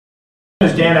My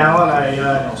name is Dan Allen.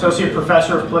 I'm Associate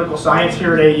Professor of Political Science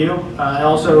here at AU. I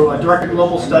also direct a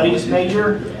Global Studies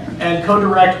major and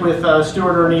co-direct with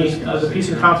Stuart Ernie the Peace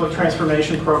and Conflict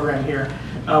Transformation Program here.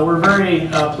 We're very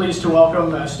pleased to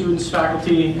welcome students,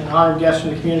 faculty, and honored guests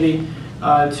from the community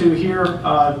to hear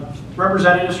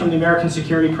representatives from the American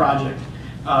Security Project,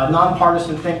 a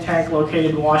nonpartisan think tank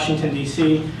located in Washington,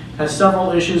 D.C. Has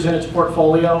several issues in its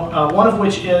portfolio, one of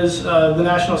which is the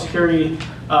national security,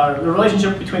 the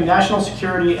relationship between national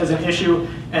security as an issue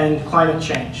and climate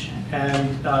change.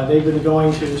 And they've been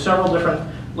going to several different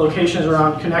locations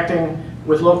around connecting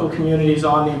with local communities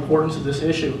on the importance of this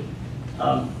issue.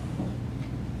 I'm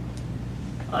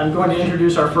going to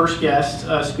introduce our first guest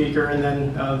speaker, and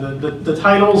then the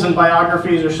titles and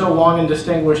biographies are so long and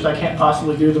distinguished I can't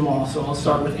possibly do them all, so I'll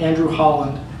start with Andrew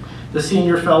Holland, the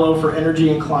Senior Fellow for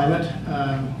Energy and Climate.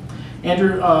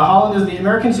 Andrew Holland is the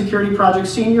American Security Project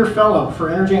Senior Fellow for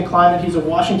Energy and Climate. He's a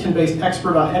Washington-based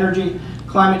expert on energy,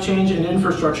 climate change, and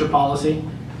infrastructure policy.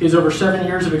 He has over 7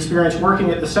 years of experience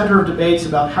working at the center of debates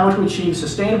about how to achieve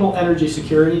sustainable energy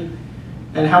security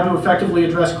and how to effectively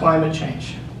address climate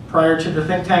change. Prior to the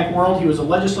think tank world, he was a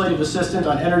legislative assistant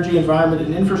on energy, environment,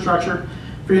 and infrastructure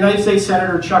for United States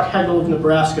Senator Chuck Hagel of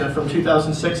Nebraska from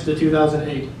 2006 to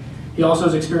 2008. He also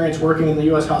has experience working in the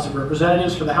U.S. House of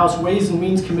Representatives for the House Ways and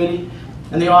Means Committee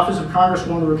and the Office of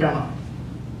Congresswoman Rucana.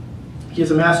 He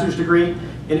has a master's degree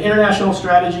in international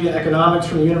strategy and economics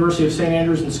from the University of St.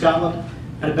 Andrews in Scotland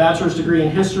and a bachelor's degree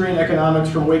in history and economics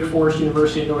from Wake Forest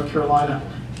University in North Carolina.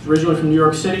 He's originally from New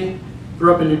York City,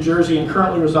 grew up in New Jersey, and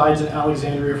currently resides in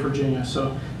Alexandria, Virginia.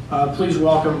 So please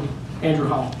welcome Andrew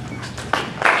Holland.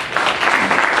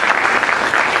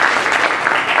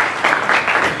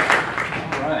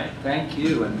 Thank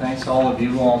you, and thanks all of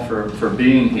you all for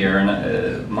being here.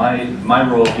 And my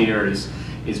role here is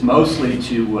mostly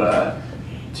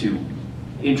to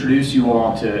introduce you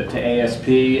all to ASP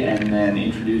and then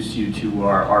introduce you to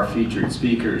our featured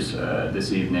speakers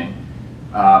this evening.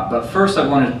 But first, I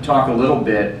want to talk a little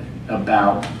bit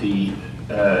about the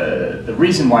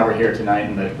reason why we're here tonight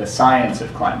and the science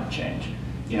of climate change.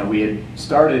 You know, we had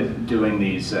started doing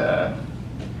these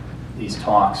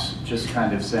talks, just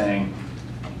kind of saying,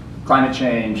 climate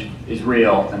change is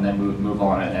real, and then move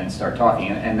on and start talking,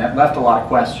 and that left a lot of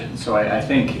questions. So I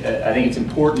think it's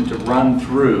important to run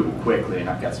through quickly, and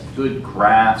I've got some good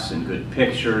graphs and good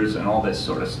pictures and all this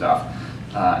sort of stuff,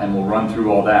 and we'll run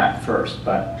through all that first.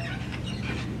 But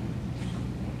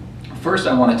first,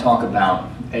 I want to talk about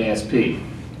ASP,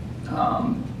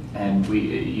 and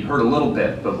you heard a little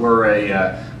bit, but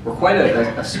we're quite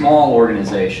a small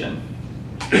organization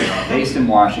based in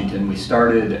Washington. We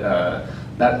started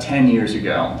about 10 years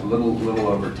ago, a little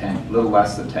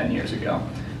less than 10 years ago.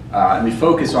 And we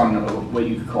focus on what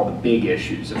you could call the big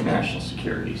issues of national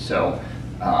security. So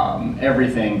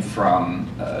everything from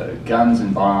guns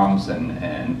and bombs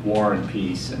and war and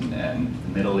peace and the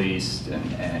Middle East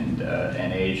and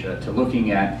Asia, to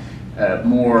looking at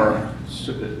more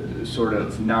sort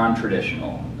of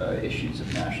non-traditional issues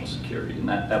of national security. And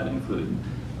that would include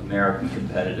American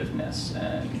competitiveness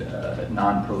and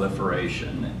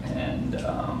non-proliferation and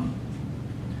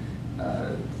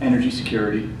energy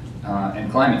security and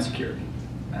climate security.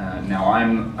 Now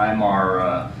I'm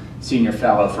our senior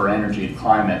fellow for energy and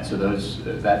climate, so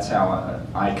that's how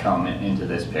I come into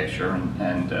this picture,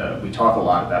 and we talk a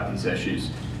lot about these issues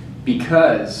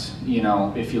because, you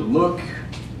know, if you look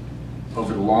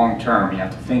over the long term, you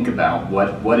have to think about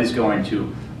what is going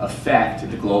to affect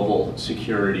the global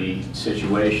security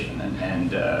situation,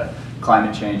 and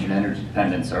climate change and energy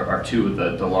dependence are two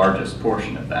of the largest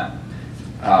portion of that.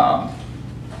 A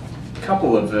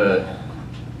couple of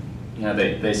you know,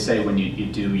 they say when you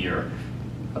do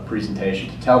a presentation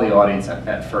to tell the audience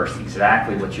at first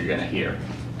exactly what you're going to hear,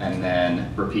 and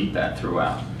then repeat that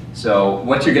throughout. So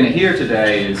what you're going to hear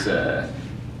today is a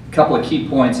couple of key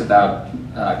points about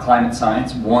climate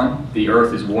science. One, the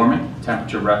Earth is warming.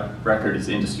 Temperature record is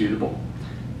indisputable.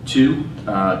 Two,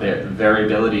 the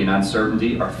variability and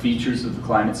uncertainty are features of the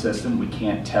climate system. We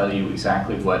can't tell you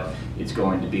exactly what it's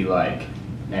going to be like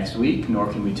next week, nor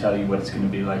can we tell you what it's going to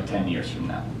be like 10 years from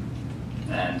now.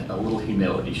 And a little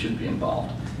humility should be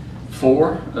involved.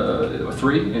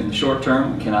 Three, in the short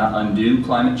term, we cannot undo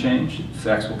climate change.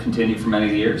 Effects will continue for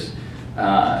many years.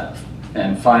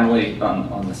 And finally,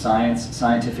 on the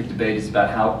scientific debate is about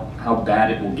how bad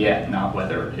it will get, not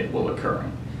whether it will occur.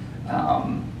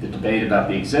 The debate about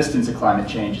the existence of climate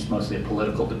change is mostly a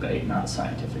political debate, not a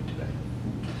scientific debate.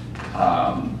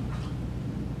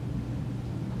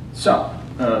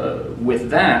 With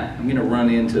that, I'm going to run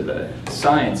into the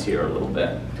science here a little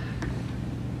bit.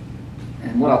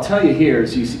 And what I'll tell you here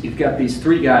is you've got these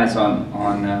three guys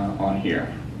on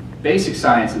here. Basic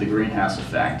science of the greenhouse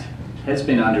effect has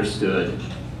been understood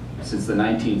since the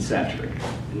 19th century.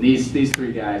 And these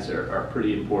three guys are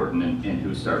pretty important in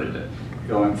who started it.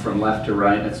 Going from left to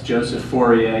right, that's Joseph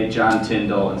Fourier, John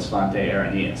Tyndall, and Svante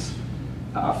Arrhenius.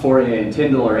 Fourier and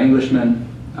Tyndall are Englishmen.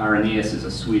 Arrhenius is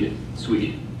a Swede.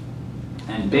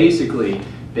 And basically,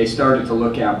 they started to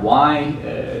look at why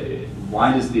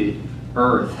does the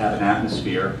Earth have an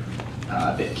atmosphere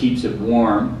that keeps it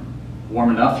warm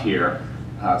enough here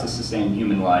to sustain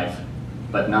human life,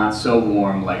 but not so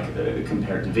warm like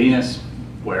compared to Venus,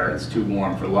 where it's too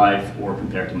warm for life, or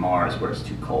compared to Mars, where it's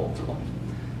too cold for life.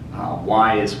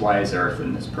 Why is Earth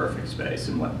in this perfect space,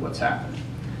 and what's happened?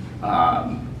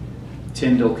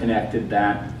 Tyndall connected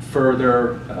that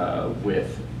further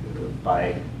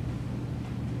by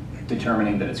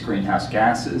determining that it's greenhouse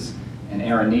gases, and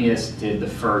Arrhenius did the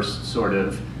first sort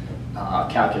of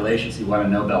calculations. He won a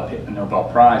Nobel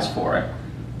Prize for it,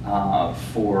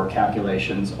 for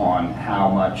calculations on how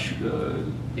much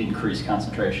increased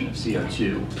concentration of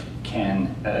CO2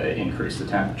 can increase the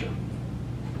temperature.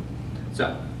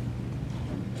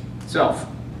 So,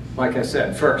 like I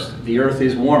said, first, the Earth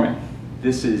is warming.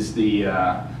 This is the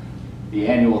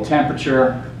annual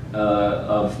temperature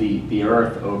of the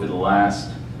Earth over the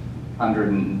last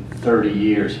 130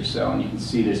 years or so, and you can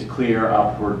see there's a clear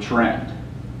upward trend.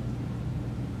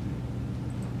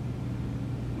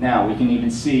 Now, we can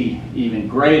even see even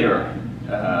greater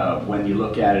when you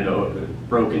look at it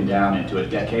broken down into a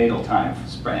decadal time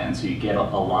span, so you get a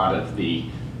lot of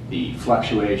the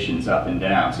fluctuations up and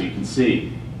down. So you can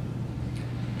see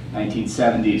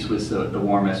 1970s was the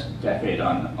warmest decade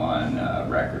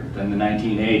on record, then the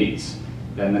 1980s,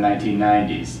 then the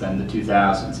 1990s, then the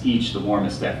 2000s, each the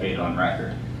warmest decade on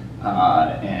record.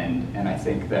 And I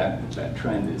think that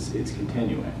trend is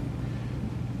continuing.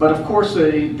 But of course,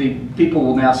 the people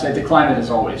will now say the climate has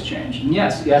always changed. And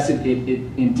yes, it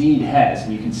indeed has.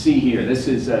 And you can see here, this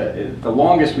is the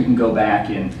longest we can go back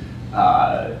in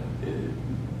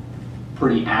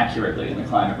pretty accurately in the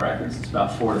climate records. It's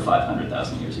about 400,000 to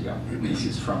 500,000 years ago. This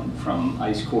is from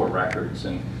ice core records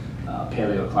and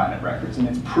paleoclimate records, and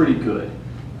it's pretty good.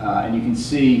 And you can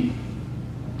see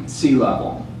sea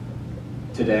level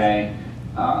today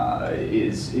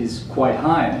is quite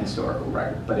high in the historical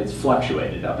record, but it's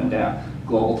fluctuated up and down.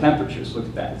 Global temperatures, look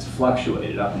at that, it's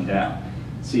fluctuated up and down.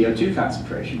 CO2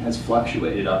 concentration has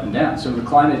fluctuated up and down. So the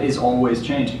climate is always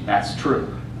changing, that's true.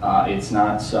 It's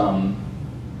not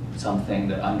something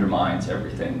that undermines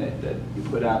everything that you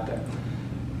put out there.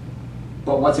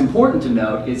 But what's important to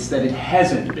note is that it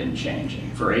hasn't been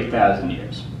changing for 8,000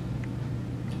 years.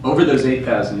 Over those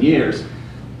 8,000 years,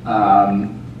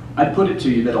 I'd put it to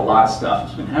you that a lot of stuff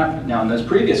has been happening. Now, in those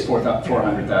previous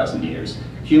 400,000 years,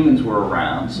 humans were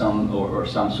around, or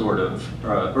some sort of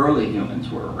early humans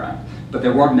were around, but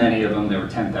there weren't many of them. There were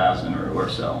 10,000 or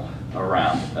so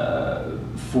around.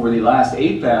 For the last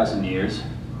 8,000 years,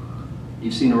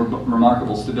 you've seen a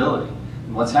remarkable stability.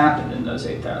 And what's happened in those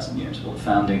 8,000 years? Well, the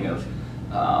founding of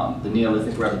the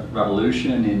Neolithic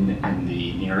Revolution in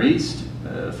the Near East,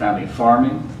 founding of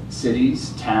farming,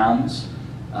 cities, towns,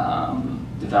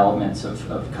 developments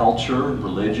of culture,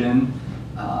 religion,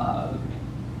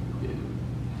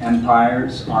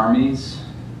 empires, armies,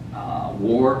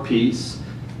 war, peace,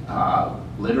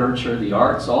 literature, the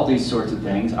arts, all these sorts of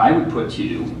things, I would put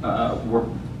you, were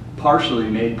partially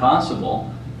made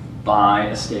possible by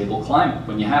a stable climate.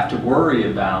 When you have to worry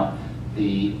about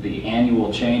the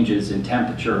annual changes in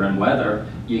temperature and weather,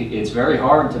 it's very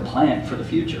hard to plan for the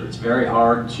future. It's very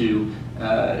hard to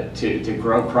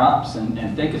grow crops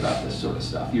and think about this sort of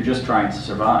stuff. You're just trying to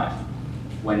survive.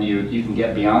 When you can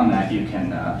get beyond that, you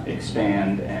can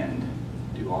expand and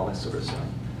do all this sort of stuff.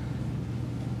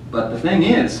 But the thing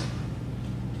is,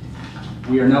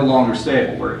 we are no longer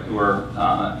stable. We're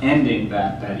ending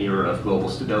that era of global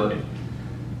stability.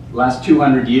 The last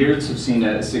 200 years have seen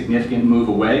a significant move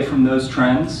away from those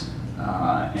trends.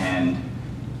 And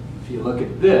if you look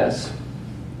at this,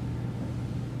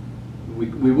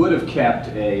 we would have kept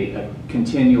a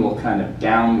continual kind of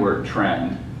downward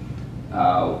trend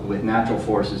with natural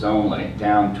forces only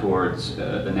down towards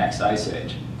the next ice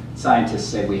age. Scientists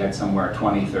say we had somewhere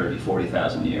 20, 30,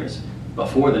 40,000 years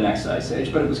before the next ice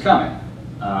age, but it was coming.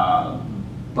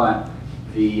 But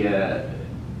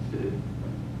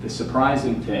the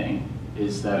surprising thing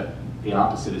is that the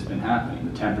opposite has been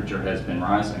happening. The temperature has been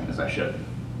rising, as I showed you.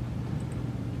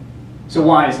 So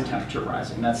why is the temperature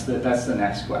rising? That's the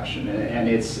next question, and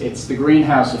it's the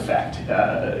greenhouse effect.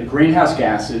 Greenhouse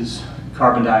gases,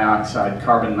 carbon dioxide,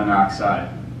 carbon monoxide,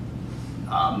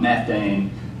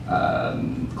 methane,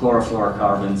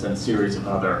 chlorofluorocarbons, and a series of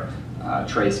other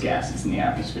trace gases in the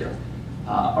atmosphere,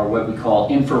 are what we call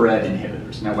infrared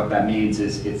inhibitors. Now what that means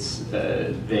is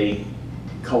they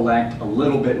collect a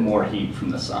little bit more heat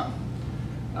from the sun.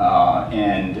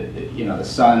 And the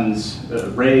sun's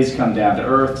rays come down to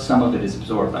Earth. Some of it is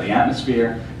absorbed by the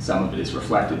atmosphere, some of it is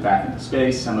reflected back into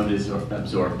space, some of it is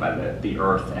absorbed by the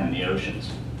Earth and the oceans.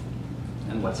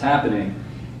 And what's happening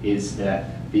is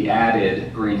that the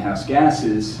added greenhouse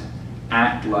gases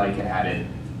act like an added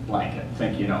blanket.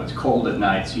 Think, it's cold at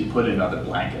night, so you put another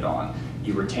blanket on.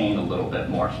 You retain a little bit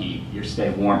more heat, you stay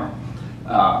warmer.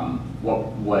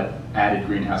 What added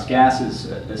greenhouse gases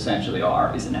essentially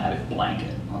are is an added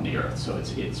blanket on the Earth. So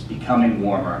it's becoming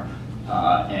warmer,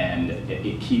 and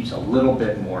it keeps a little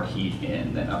bit more heat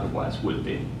in than otherwise would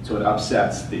be. So it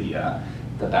upsets the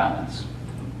balance.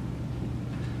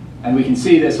 And we can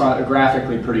see this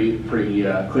graphically pretty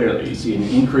clearly. You see an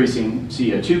increasing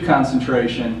CO2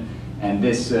 concentration, and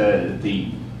this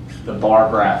the bar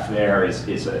graph there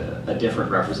is a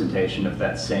different representation of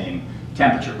that same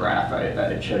temperature graph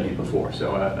I showed you before.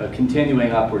 So a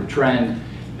continuing upward trend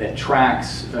that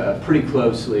tracks pretty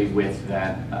closely with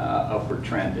that upward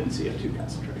trend in CO2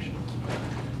 concentration.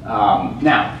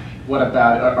 Now, what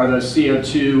about, are those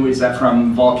CO2, is that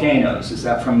from volcanoes? Is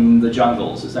that from the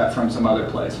jungles? Is that from some other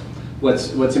place?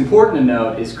 What's important to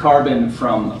note is carbon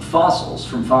from fossils,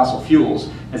 from fossil fuels,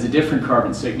 has a different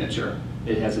carbon signature.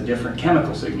 It has a different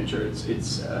chemical signature. It's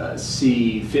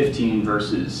C15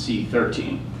 versus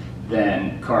C13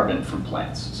 than carbon from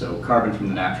plants, so carbon from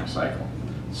the natural cycle.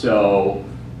 So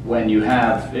when you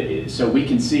have, so we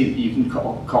can see, you can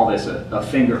call this a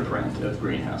fingerprint of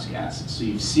greenhouse gases. So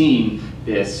you've seen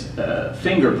this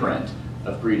fingerprint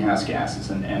of greenhouse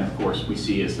gases, and of course we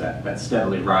see is that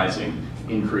steadily rising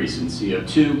increase in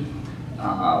CO2.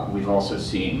 We've also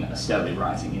seen a steadily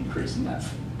rising increase in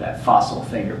that fossil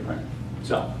fingerprint.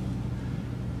 So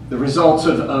the results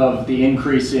of the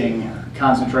increasing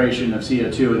concentration of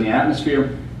CO2 in the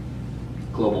atmosphere,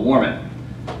 global warming.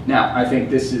 Now, I think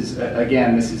this is,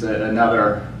 again, this is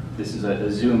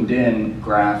a zoomed in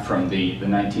graph from the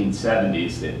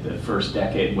 1970s, the first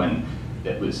decade when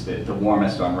it was the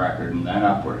warmest on record, and then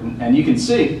upward. And you can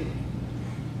see,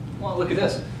 well, look at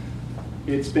this.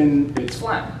 It's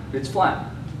flat, it's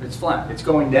flat, it's flat. It's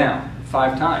going down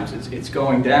 5 times, it's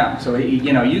going down. So,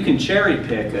 you can cherry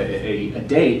pick a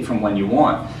date from when you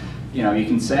want. You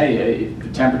can say the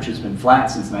temperature's been flat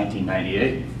since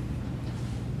 1998.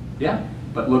 Yeah,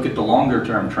 but look at the longer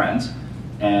term trends,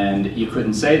 and you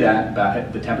couldn't say that about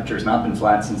it. The temperature's not been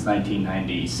flat since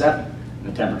 1997.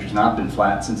 The temperature's not been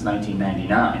flat since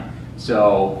 1999.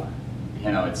 So,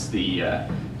 it's the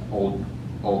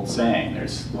old saying,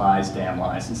 there's lies, damn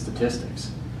lies, and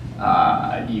statistics.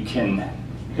 You can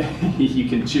you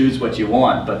can choose what you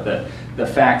want, but the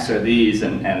facts are these,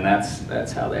 and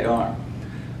that's how they are.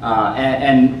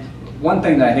 And one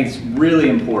thing that I think is really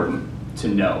important to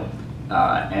know,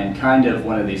 and kind of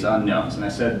one of these unknowns, and I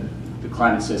said the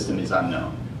climate system is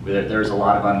unknown. There's a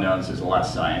lot of unknowns, there's a lot of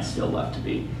science still left to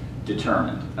be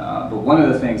determined. But one of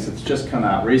the things that's just come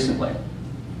out recently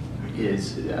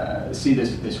is, see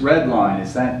this red line,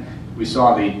 is that we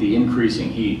saw the increasing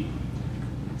heat.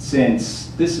 Since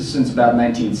about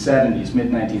 1970s,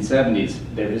 mid-1970s,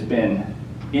 there has been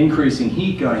increasing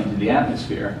heat going into the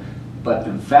atmosphere, but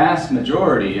the vast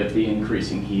majority of the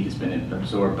increasing heat has been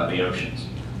absorbed by the oceans.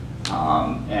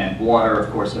 And water,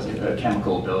 of course, has a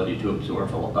chemical ability to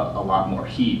absorb a lot more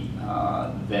heat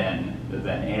than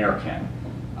air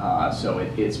can. So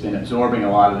it's been absorbing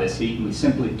a lot of this heat, and we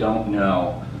simply don't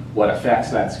know what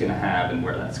effects that's going to have and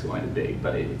where that's going to be,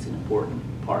 but it's an important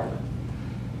part of it.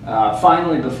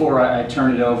 Finally, before I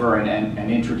turn it over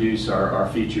and introduce our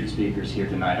featured speakers here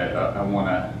tonight, I want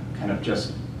to kind of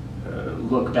just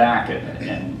look back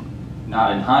and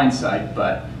not in hindsight,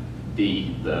 but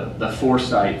the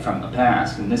foresight from the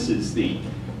past. And this is you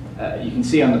can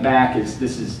see on the back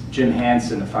this is Jim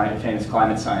Hansen, a famous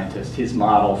climate scientist, his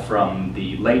model from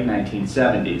the late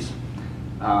 1970s,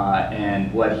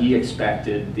 and what he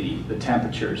expected the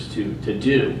temperatures to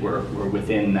do were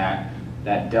within that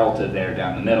delta there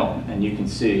down the middle. And you can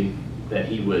see that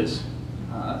he was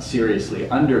seriously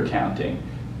undercounting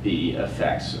the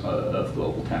effects of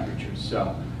global temperatures.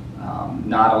 So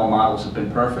not all models have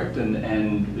been perfect, and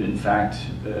in fact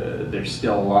there's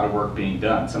still a lot of work being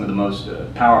done. Some of the most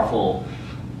powerful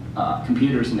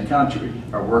computers in the country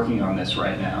are working on this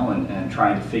right now and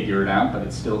trying to figure it out, but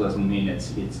it still doesn't mean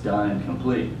it's done and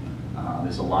complete.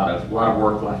 There's a lot of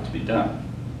work left to be done.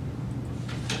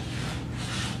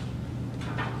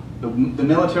 The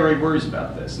military worries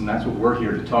about this, and that's what we're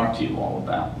here to talk to you all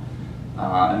about.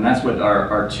 And that's what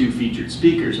our two featured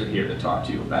speakers are here to talk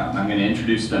to you about. And I'm going to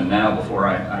introduce them now before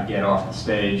I get off the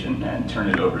stage and turn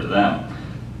it over to them.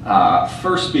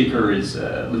 First speaker is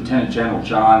Lieutenant General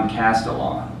John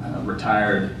Castellaw,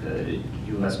 retired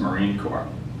U.S. Marine Corps.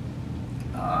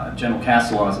 General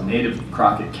Castellaw is a native of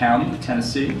Crockett County,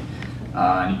 Tennessee,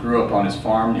 and he grew up on his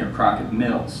farm near Crockett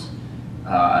Mills.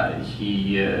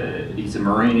 He's a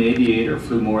Marine aviator,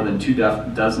 flew more than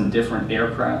 24 different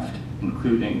aircraft,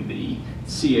 including the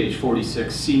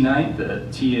CH-46 Sea Knight, the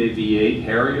TAV-8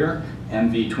 Harrier,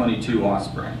 MV-22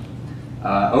 Osprey.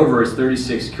 Over his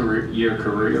 36-year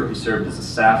career, he served as a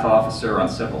staff officer on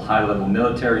several high-level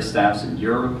military staffs in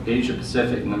Europe, Asia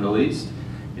Pacific, and the Middle East.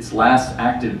 His last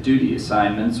active duty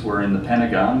assignments were in the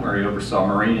Pentagon, where he oversaw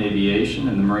Marine aviation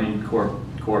and the Marine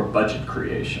Corps budget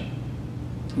creation.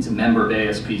 He's a member of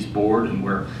ASP's board, and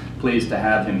we're pleased to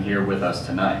have him here with us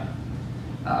tonight.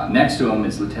 Next to him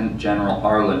is Lieutenant General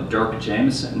Arlen Dirk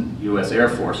Jameson, U.S. Air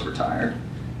Force retired.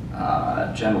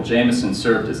 General Jameson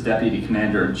served as Deputy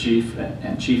Commander-in-Chief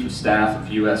and Chief of Staff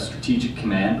of U.S. Strategic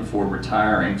Command before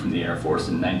retiring from the Air Force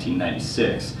in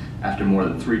 1996 after more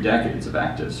than 3 decades of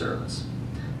active service.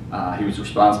 He was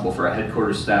responsible for a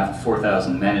headquarters staff of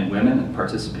 4,000 men and women and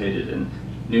participated in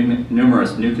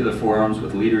numerous nuclear forums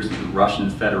with leaders of the Russian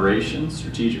Federation,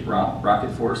 Strategic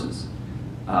Rocket Forces.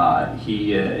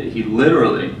 He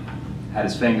literally had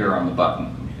his finger on the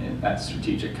button at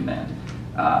Strategic Command.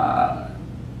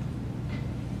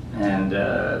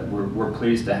 We're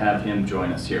pleased to have him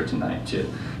join us here tonight too.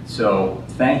 So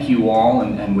thank you all,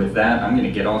 and with that I'm going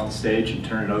to get off the stage and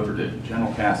turn it over to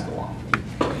General Castellaw.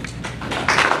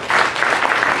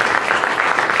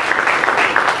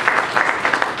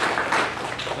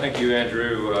 Thank you,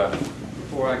 Andrew.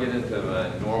 Before I get into my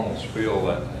normal spiel,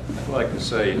 I'd like to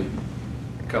say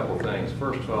a couple of things.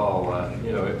 First of all,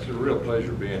 it's a real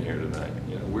pleasure being here tonight.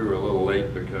 We were a little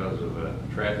late because of a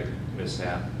traffic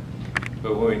mishap,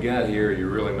 but when we got here, you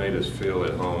really made us feel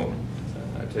at home.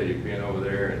 I tell you, being over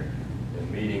there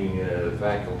and meeting the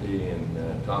faculty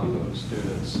and talking to the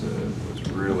students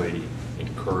was really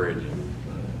encouraging.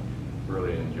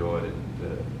 Really enjoyed it,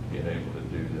 being able to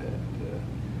do that.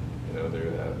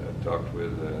 I've talked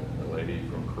with a lady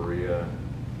from Korea,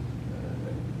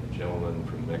 a gentleman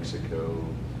from Mexico,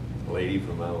 a lady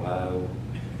from Ohio,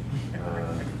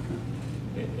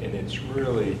 and it's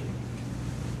really,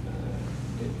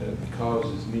 it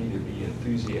causes me to be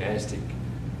enthusiastic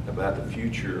about the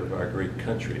future of our great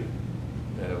country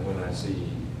when I see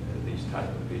these type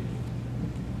of people.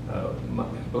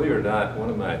 Believe it or not, one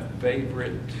of my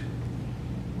favorite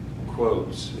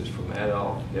quotes is from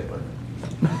Adolf Hitler.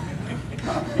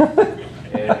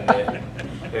 And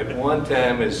at one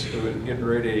time, as we were getting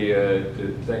ready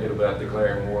to thinking about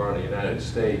declaring war on the United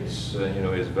States,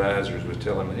 his advisors was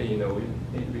telling him, hey, we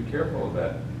need to be careful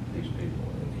about these people.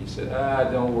 And he said,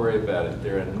 don't worry about it.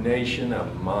 They're a nation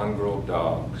of mongrel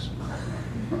dogs.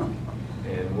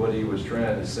 And what he was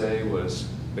trying to say was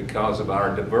because of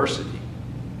our diversity,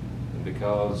 and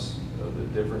because of the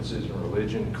differences in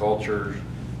religion, culture,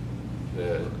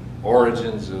 the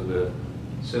origins of the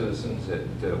citizens,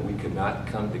 that we could not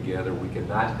come together, we could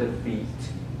not defeat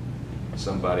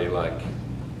somebody like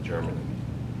Germany.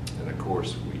 And of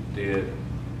course we did,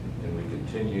 and we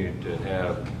continue to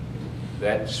have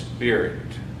that spirit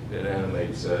that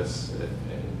animates us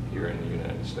here in the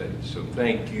United States. So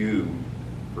thank you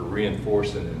for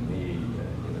reinforcing in me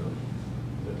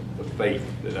the faith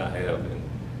that I have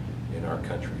in our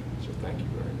country. So thank you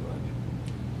very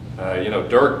much.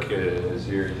 Dirk is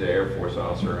here. He's an Air Force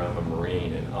officer. I'm a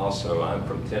Marine, and also I'm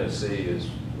from Tennessee, as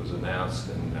was announced,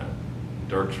 and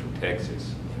Dirk's from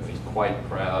Texas. He's quite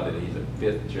proud that he's a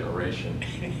 5th generation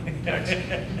Texan.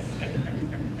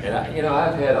 And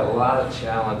I've had a lot of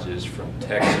challenges from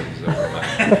Texans over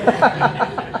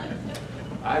my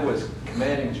I was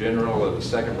commanding general of the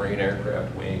 2nd Marine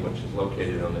Aircraft Wing, which is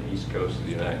located on the east coast of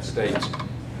the United States,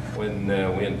 when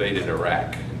we invaded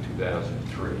Iraq in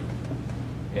 2003.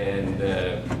 And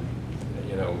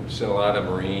we sent a lot of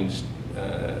Marines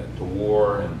to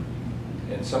war,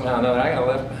 and somehow or another I got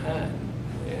left behind.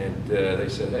 And they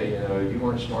said, hey, you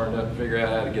weren't smart enough to figure out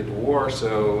how to get to war,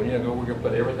 so we're going to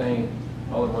put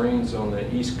all the Marines on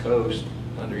the East Coast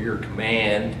under your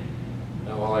command,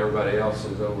 while everybody else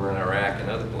is over in Iraq and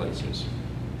other places.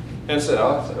 And I said,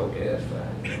 okay, that's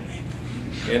fine.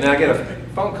 And I get a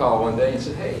phone call one day and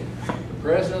said, hey, the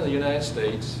President of the United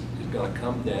States is going to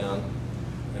come down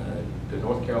to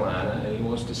North Carolina, and he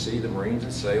wants to see the Marines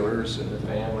and sailors and the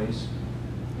families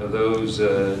of those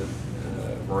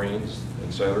Marines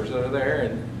and sailors that are there,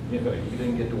 and you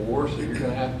didn't get to war, so you're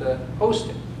going to have to host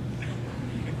him.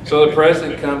 So the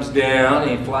president comes down,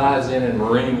 he flies in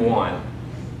Marine One.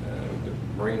 The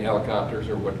Marine helicopters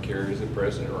are what carries the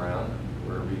president around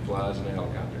wherever he flies in a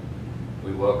helicopter.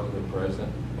 We welcome the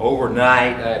president.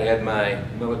 Overnight, I'd had my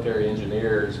military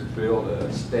engineers build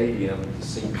a stadium to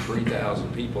seat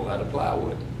 3,000 people out of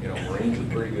plywood. You know, Marines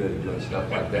are pretty good at doing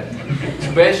stuff like that,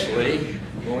 especially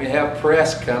when we have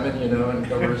press coming, you know, and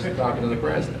covers talking to the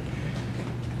president.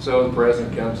 So the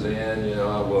president comes in, you know,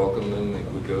 I welcome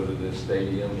him. We go to the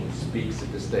stadium, he speaks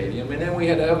at the stadium, and then we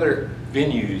had other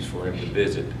venues for him to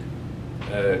visit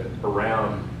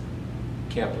around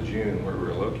Camp Lejeune, where we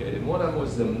were located. And one of them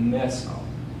was the mess hall.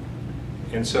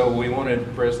 And so we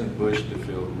wanted President Bush to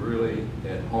feel really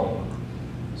at home.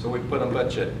 So we put a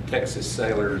bunch of Texas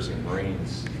sailors and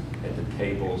Marines at the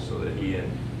table so that he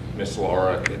and Miss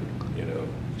Laura could, you know,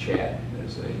 chat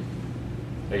as they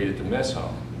ate at the mess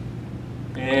hall.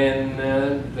 And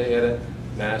they had a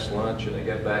nice lunch, and they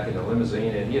got back in the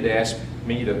limousine, and he had asked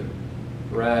me to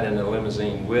ride in the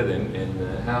limousine with him.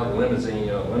 And how the limousine,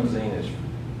 you know, limousine is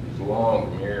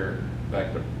long from here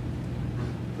back to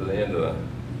the end of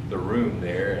the room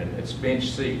there, and it's bench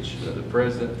seats. The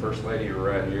president, first lady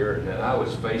were right here, and then I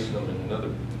was facing them in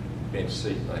another bench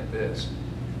seat like this.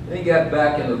 And he got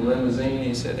back into the limousine, and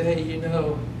he said, hey, you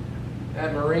know,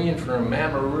 that Marine from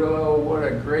Amarillo, what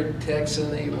a great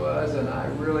Texan he was, and I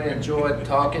really enjoyed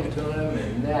talking to him,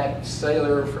 and that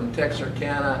sailor from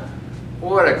Texarkana,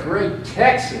 what a great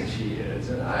Texan she is,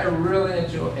 and I really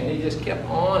enjoy, and he just kept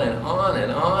on and on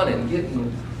and on and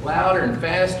getting louder and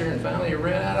faster, and finally he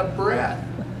ran out of breath.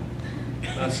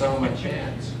 I saw my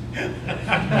chance.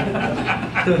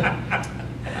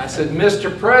 I said,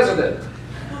 Mr. President.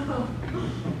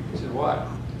 He said, what?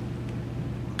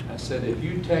 I said, if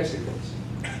you Texicans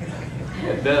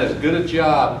had done as good a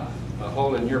job of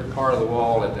holding your part of the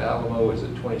wall at the Alamo as the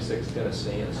 26th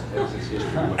Tennessee in Texas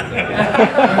history would have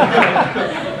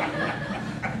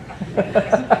done.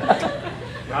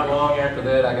 Not long after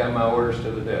that, I got my orders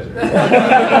to the desert.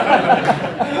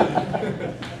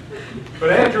 But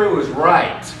Andrew was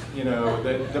right. You know,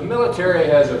 the military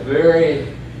has a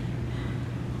very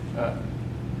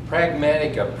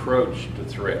pragmatic approach to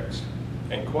threats.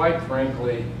 And quite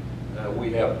frankly,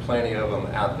 we have plenty of them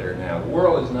out there now. The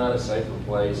world is not a safer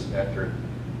place after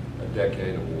a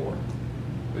decade of war.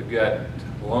 We've got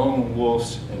lone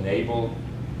wolves enabled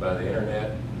by the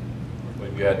internet.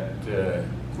 We've got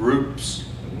groups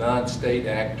of non-state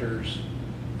actors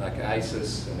like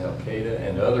ISIS and Al-Qaeda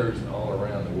and others all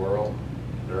around the world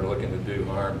that are looking to do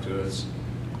harm to us.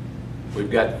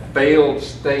 We've got failed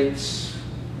states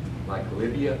like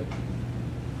Libya.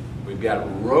 We've got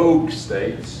rogue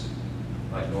states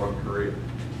like North Korea.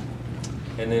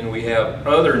 And then we have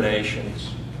other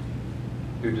nations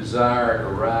who desire to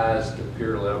rise to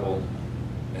peer level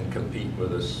and compete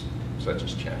with us, such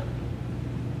as China.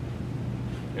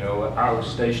 You know, I was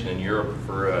stationed in Europe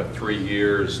for 3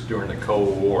 years during the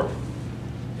Cold War.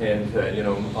 And, you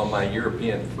know, all my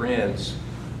European friends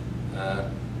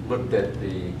looked at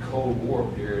the Cold War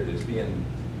period as being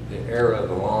the era of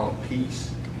the long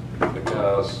peace,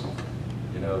 because,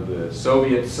 you know, the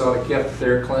Soviets sort of kept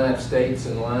their client states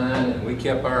in line, and we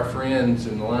kept our friends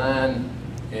in line,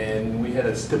 and we had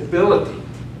a stability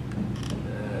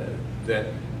that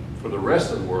for the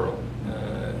rest of the world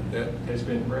that has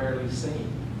been rarely seen.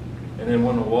 And then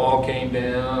when the wall came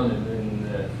down, and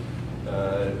then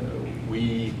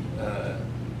we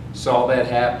saw that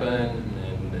happen,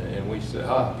 and we said,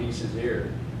 ah, peace is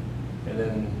here. And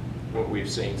then what we've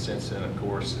seen since then, of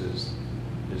course, is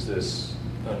this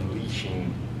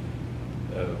unleashing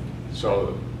of sort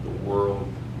of the world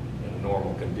in a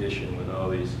normal condition, with all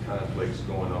these conflicts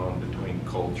going on between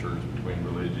cultures, between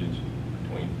religions,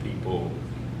 between people,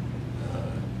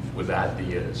 with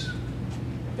ideas.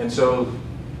 And so,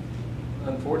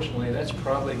 unfortunately, that's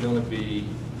probably going to be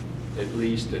at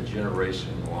least a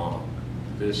generation long,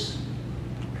 this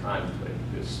conflict,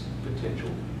 this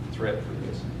potential threat for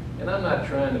this. And I'm not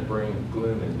trying to bring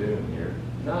gloom and doom here,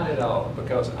 not at all,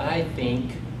 because I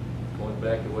think, going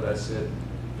back to what I said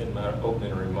in my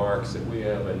opening remarks, that we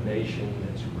have a nation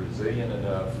that's resilient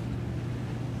enough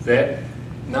that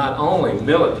not only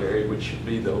military, which should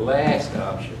be the last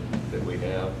option that we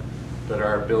have, but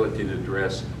our ability to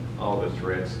address all the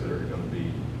threats that are going to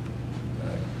be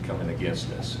coming against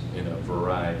us in a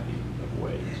variety of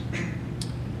ways.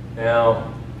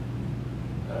 Now,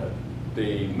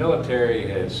 the military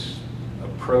has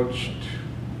approached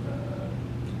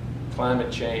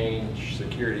climate change,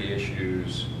 security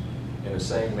issues in the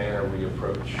same manner we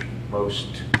approach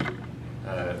most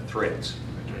threats.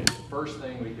 Okay. The first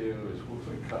thing we do is what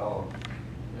we call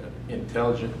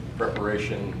intelligent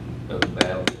preparation of the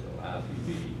battle,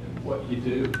 IPB. what you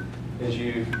do is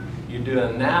you do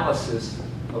an analysis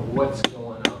of what's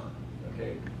going on.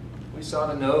 Okay, we sort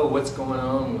of know what's going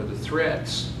on with the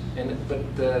threats,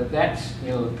 but that's, you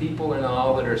know, the people and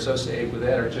all that are associated with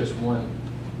that are just one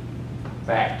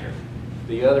factor.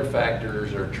 The other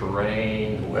factors are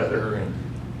terrain, weather, and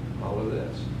all of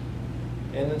this.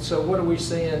 And then, so what are we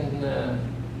seeing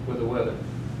with the weather,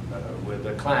 with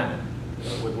the climate,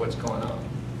 with what's going on?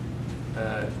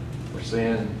 We're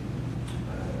seeing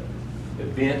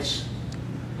events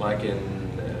like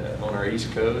on our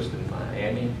East Coast in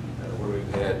Miami, where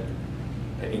we've had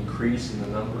an increase in the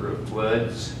number of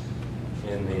floods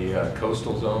in the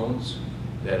coastal zones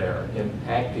that are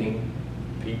impacting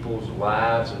people's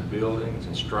lives and buildings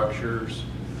and structures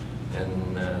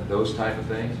and those type of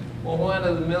things. Well, why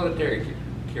does the military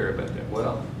care about that?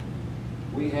 Well,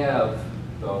 we have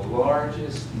the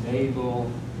largest naval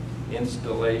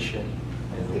installation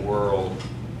in the world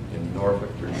in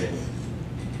Norfolk, Virginia.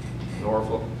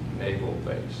 Norfolk Naval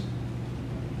Base.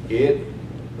 It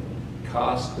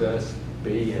cost us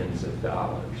billions of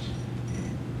dollars.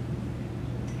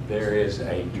 There is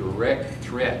a direct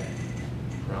threat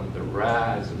from the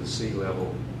rise of the sea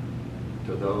level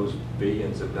to those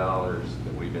billions of dollars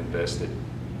that we've invested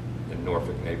in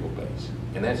Norfolk Naval Base.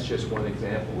 And that's just one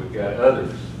example. We've got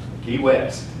others. Key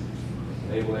West,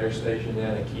 Naval Air Station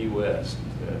down in Key West.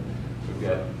 We've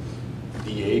got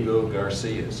Diego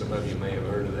Garcia. Some of you may have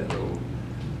heard of that little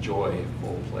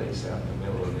joyful place out in the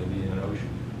middle of the Indian Ocean.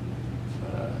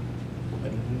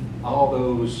 All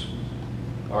those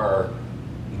are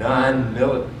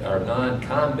non-combat,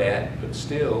 but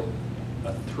still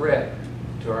a threat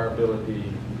to our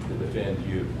ability to defend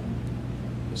you,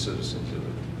 the citizens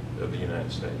of the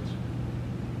United States.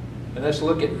 And let's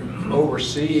look at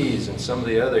overseas and some of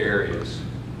the other areas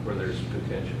where there's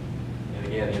potential. And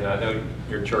again, you know, I know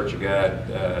your Church of God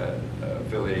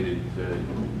affiliated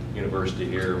university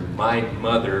here. My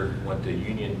mother went to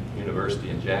Union University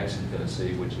in Jackson,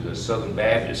 Tennessee, which is a Southern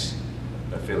Baptist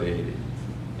affiliated.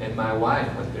 And my wife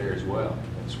went there as well.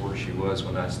 That's where she was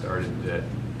when I started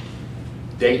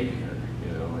dating her,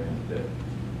 you know.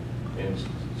 And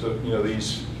so, you know,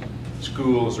 these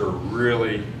schools are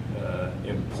really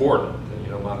important. And,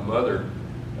 you know, my mother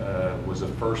was the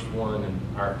first one in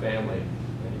our family,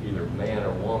 either man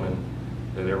or woman,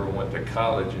 that ever went to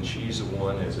college, and she's the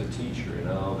one as a teacher and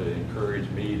all that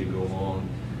encouraged me to go on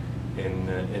and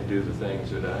do the things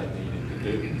that I needed to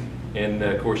do. And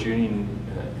of course, Union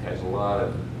has a lot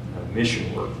of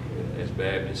mission work as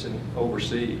Baptists and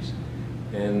overseas.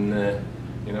 And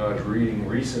you know, I was reading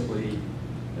recently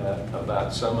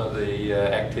about some of the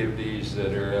activities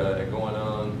that are going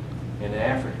on in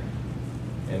Africa.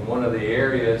 And one of the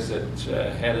areas that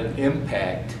had an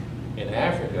impact in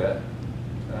Africa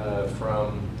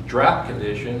from drought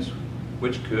conditions,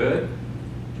 which could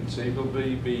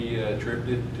conceivably be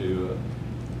attributed to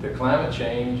climate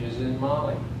change, is in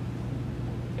Mali.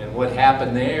 And what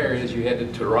happened there is you had the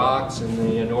Turks in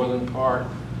the northern part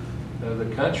of the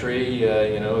country,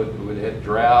 you know, it had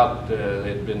drought, it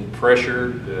had been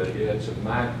pressured, you had some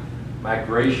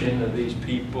migration of these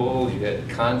people, you had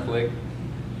conflict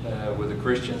with the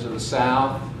Christians of the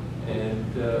South, and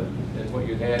what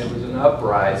you had was an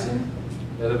uprising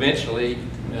that eventually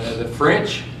the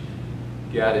French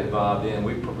got involved in.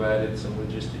 We provided some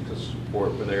logistical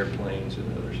support with airplanes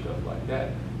and other stuff like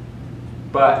that.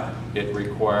 But it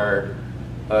required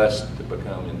us to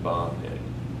become involved in it.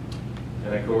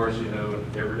 And of course, you know,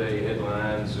 everyday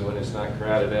headlines when it's not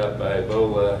crowded out by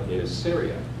Ebola is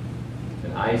Syria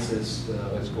and ISIS,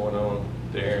 what's going on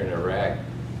there in Iraq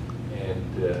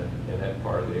and in that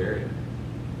part of the area.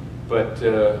 But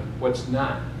what's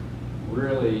not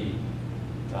really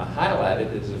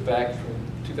highlighted is the fact from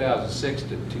 2006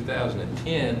 to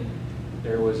 2010,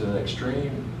 there was an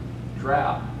extreme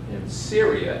drought in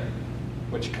Syria,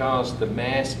 which caused the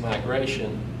mass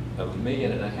migration of 1.5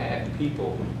 million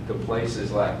people to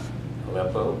places like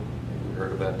Aleppo. We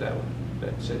heard about that one,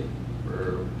 that city,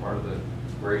 where part of the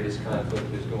greatest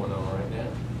conflict is going on right now.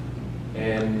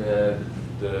 And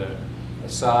the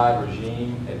Assad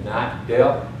regime had not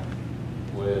dealt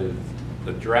with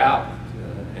the drought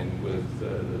and with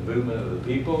the movement of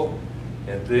the people.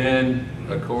 And then,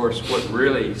 of course, what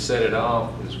really set it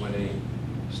off is when he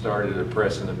started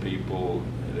oppressing the people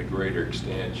at a greater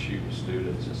extent, shooting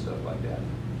students and stuff like that.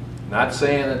 Not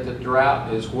saying that the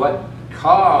drought is what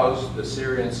caused the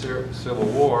Syrian civil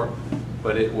war,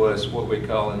 but it was what we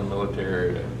call in the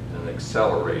military an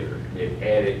accelerator. It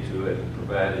added to it and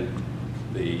provided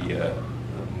the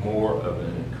more of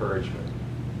an encouragement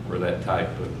for that type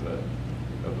of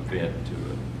event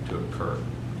to occur.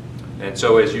 And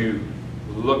so as you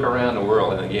look around the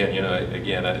world, and again, you know,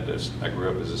 I grew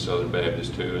up as a Southern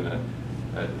Baptist too, and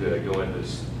I'd go into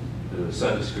the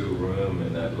Sunday school room,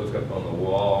 and I'd look up on the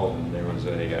wall, and there was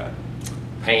a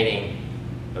painting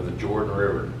of the Jordan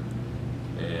River,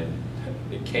 and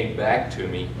it came back to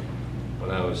me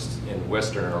when I was in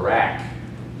western Iraq,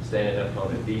 standing up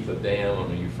on the Deepa Dam on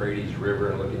the Euphrates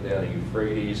River and looking down the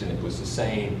Euphrates, and it was the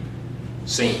same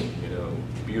scene, you know,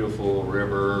 beautiful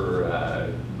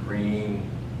river, green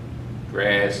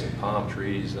grass and palm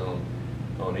trees on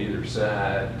either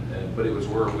side, but it was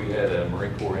where we had a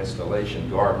Marine Corps installation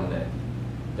guarding that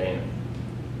dam.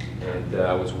 And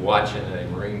I was watching a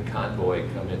Marine convoy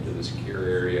come into the secure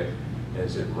area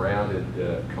as it rounded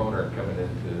the corner coming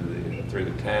into through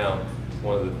the town.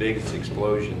 One of the biggest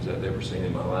explosions I've ever seen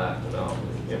in my life.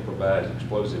 An improvised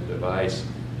explosive device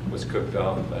was cooked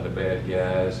off by the bad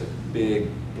guys. A big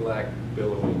black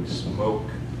billowing smoke,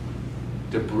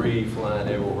 debris flying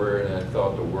everywhere, and I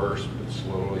thought the worst, but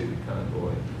slowly the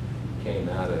convoy came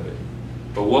out of it.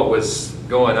 But what was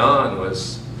going on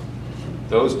was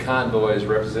those convoys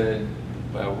represented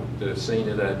by the scene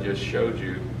that I just showed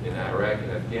you in Iraq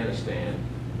and Afghanistan.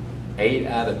 8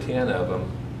 out of 10 of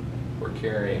them were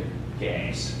carrying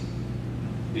gas,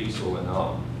 diesel and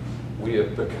all. We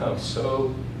have become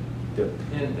so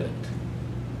dependent,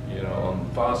 you know, on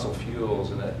fossil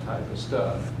fuels and that type of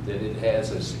stuff that it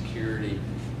has a security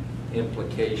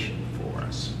implication for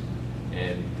us.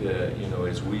 And you know,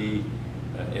 as we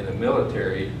in the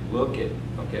military look at,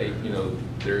 okay, you know,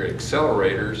 there are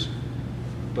accelerators,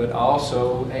 but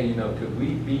also, hey, you know, could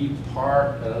we be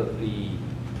part of the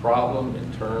problem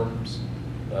in terms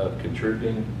of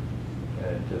contributing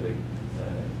to the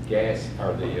gas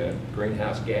or the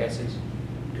greenhouse gases?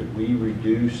 Could we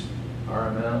reduce our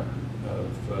amount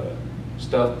of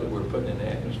stuff that we're putting in the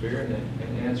atmosphere?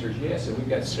 And the answer is yes. And we've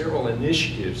got several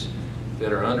initiatives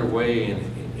that are underway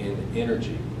in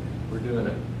energy. We're doing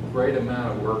a great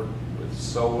amount of work with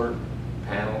solar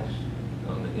panels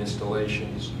on the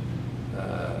installations.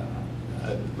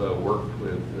 I've worked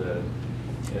with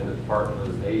in the Department of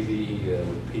the Navy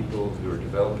with people who are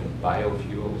developing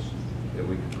biofuels that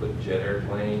we can put in jet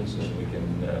airplanes and we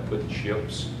can put in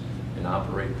ships and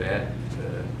operate that.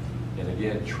 And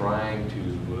again, trying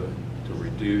to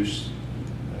reduce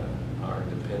our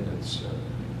dependence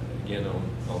again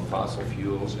on fossil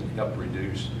fuels and help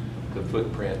reduce the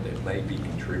footprint that may be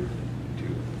contributed to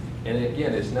it. And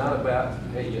again, it's not about,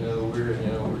 hey, you know, we're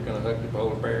going to hug the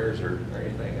polar bears or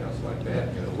anything else like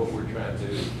that. You know, what we're trying to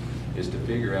do is to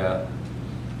figure out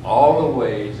all the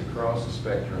ways across the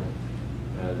spectrum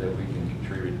that we can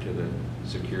contribute to the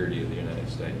security of the United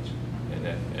States. And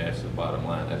that's the bottom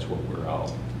line. That's what we're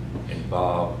all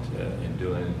involved in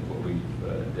doing. What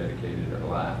we've dedicated our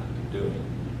life to doing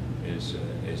is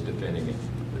defending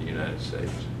the United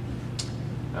States.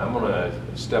 I'm going to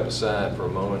step aside for a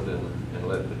moment and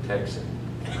let the Texan,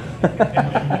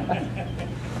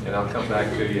 and I'll come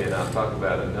back to you and I'll talk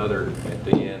about another, at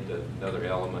the end, another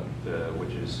element,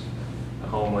 which is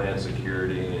homeland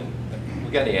security. And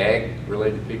we got any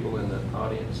ag-related people in the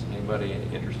audience? Anybody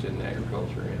interested in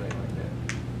agriculture or anything like that?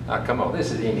 Ah, come on,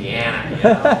 this is Indiana, you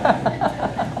know.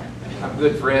 I'm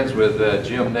good friends with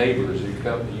Jim Neighbors, who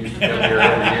used to come here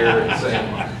every year and sing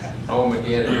Home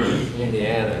Again in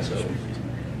Indiana. So.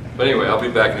 But anyway, I'll be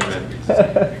back in a minute.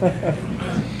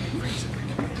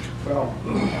 Well,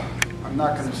 I'm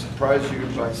not going to surprise you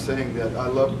by saying that I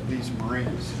love these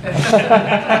Marines.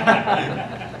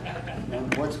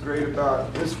 And what's great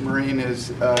about this Marine is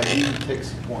he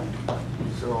takes the point.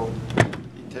 So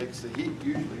he takes the heat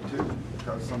usually too,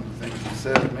 because some of the things he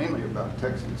says, mainly about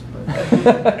Texans, but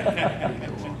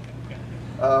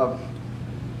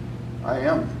I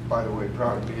am, by the way,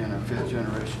 proud of being a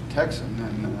 5th-generation Texan,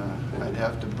 and I'd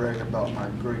have to brag about my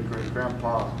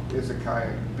great-great-grandpa,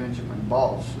 Ezekiah Benjamin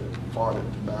Balls, that fought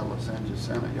at the Battle of San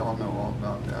Jacinto. Y'all know all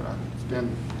about that. I've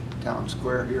been town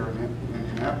square here in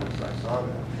Indianapolis. I saw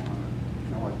that.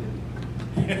 No, I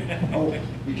didn't. Oh,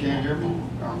 you can't hear me?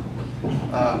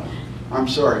 Oh. I'm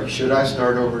sorry. Should I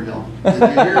start over, y'all? Did you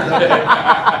hear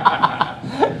that?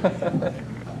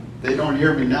 They don't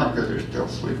hear me now because they're still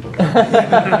sleeping.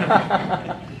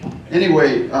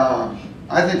 Anyway,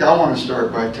 I think I want to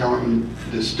start by telling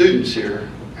the students here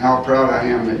how proud I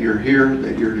am that you're here,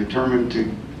 that you're determined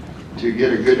to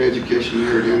get a good education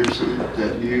here at Anderson,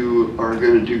 that you are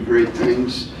going to do great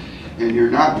things, and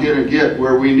you're not going to get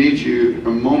where we need you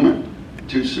a moment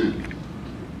too soon.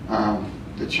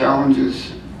 The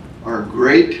challenges are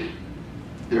great.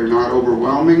 They're not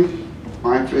overwhelming.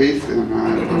 My faith, and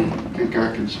I think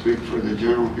I can speak for the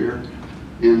general here,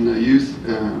 in the youth,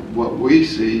 what we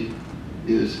see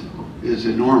is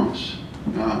enormous.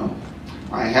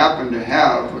 I happen to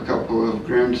have a couple of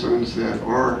grandsons that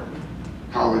are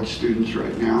college students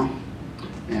right now,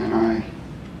 and I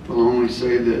will only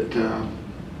say that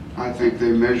I think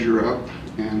they measure up,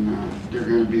 and they're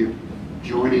going to be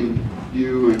joining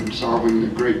you in solving the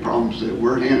great problems that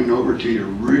we're handing over to you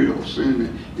real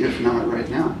soon, if not right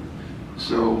now.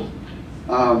 So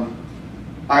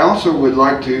I also would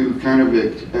like to kind of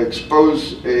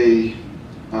expose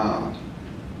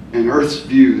an Earth's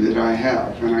view that I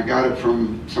have, and I got it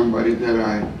from somebody that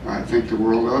I think the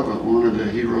world of, one of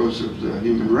the heroes of the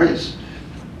human race.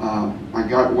 I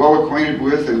got well acquainted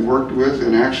with and worked with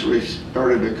and actually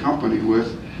started a company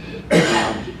with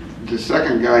the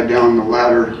second guy down the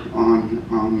ladder on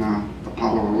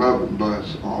Apollo 11,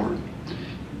 Buzz Aldrin,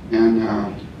 and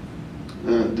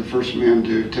the first man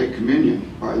to take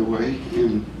communion, by the way,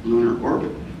 in lunar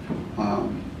orbit.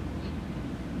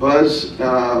 Buzz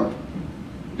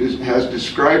has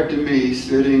described to me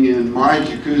sitting in my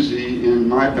jacuzzi in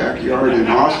my backyard in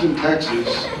Austin,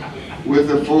 Texas,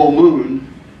 with a full moon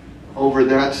over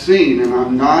that scene, and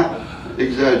I'm not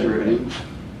exaggerating,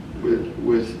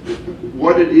 with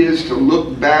what it is to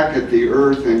look back at the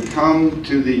Earth and come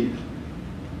to the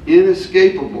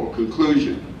inescapable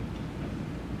conclusion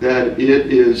that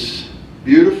it is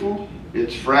beautiful,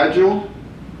 it's fragile,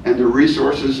 and the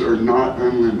resources are not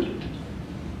unlimited.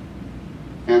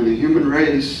 And the human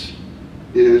race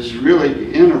is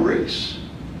really in a race,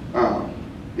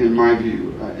 in my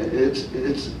view.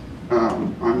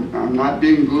 I'm not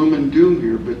being gloom and doom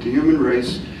here, but the human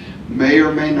race may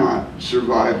or may not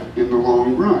survive in the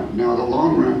long run. Now, the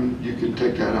long run, you can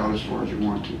take that out as far as you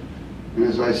want to. And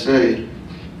as I say,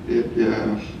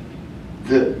 the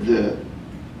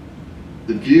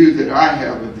view that I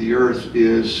have of the Earth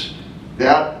is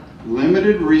that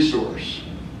limited resource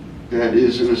that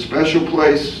is in a special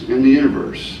place in the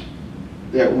universe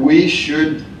that we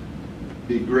should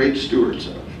be great stewards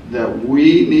of, that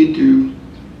we need to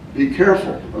be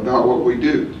careful about what we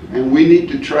do, and we need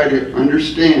to try to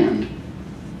understand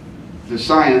the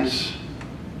science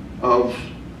of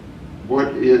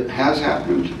what it has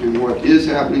happened and what is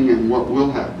happening and what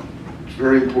will happen. It's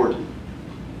very important.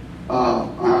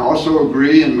 I also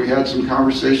agree, and we had some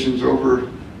conversations over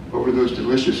those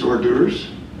delicious hors d'oeuvres.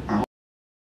 I hope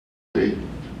they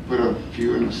put a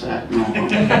few in a sack. No.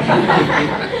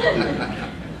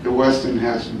 The Westin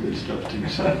has some good stuff too.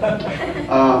 So.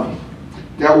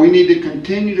 That we need to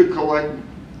continue to collect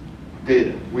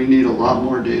data. We need a lot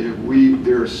more data.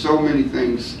 There are so many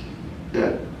things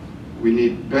that we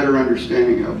need better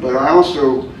understanding of. But I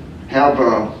also have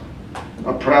a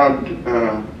proud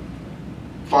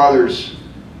father's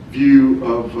view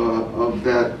of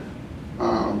that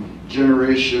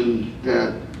generation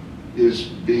that is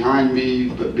behind me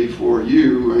but before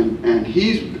you, and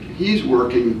he's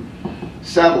working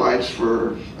satellites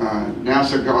for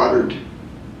NASA Goddard.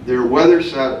 They're weather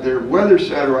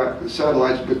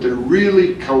satellites, but they're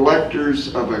really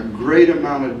collectors of a great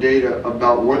amount of data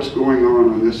about what's going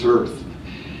on this Earth.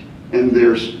 And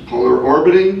there's polar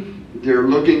orbiting. They're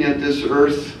looking at this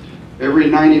Earth every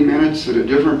 90 minutes at a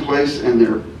different place, and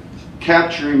they're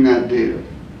capturing that data.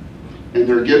 And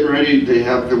they're getting ready. They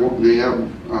have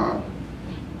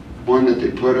one that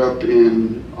they put up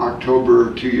in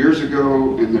October 2 years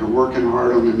ago, and they're working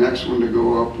hard on the next one to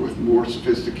go up with more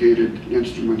sophisticated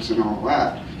instruments and all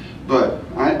that. But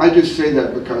I just say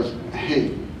that because,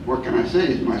 hey, what can I say?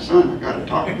 He's my son. I got to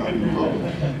talk about him a little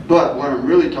bit. But what I'm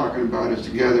really talking about is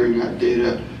gathering that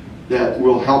data that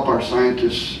will help our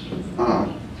scientists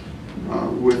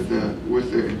with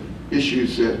the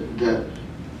issues that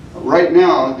right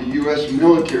now the U.S.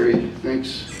 military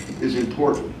thinks is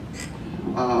important.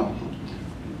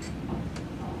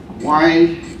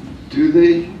 Why do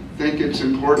they think it's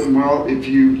important? Well, if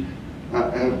you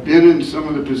have been in some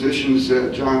of the positions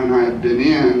that John and I have been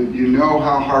in, you know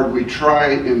how hard we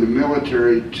try in the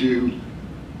military to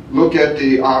look at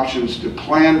the options, to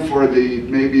plan for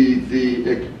maybe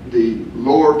the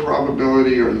lower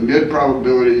probability or the mid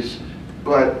probabilities,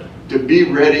 but to be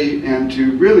ready and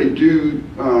to really do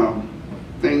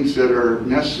things that are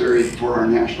necessary for our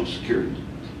national security.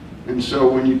 And so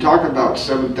when you talk about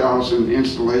 7,000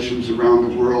 installations around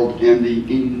the world and the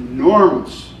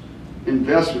enormous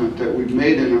investment that we've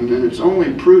made in them, then it's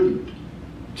only prudent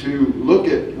to look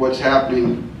at what's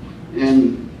happening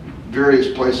in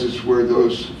various places where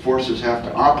those forces have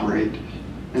to operate,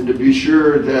 and to be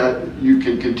sure that you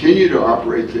can continue to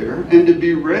operate there, and to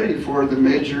be ready for the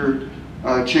major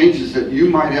changes that you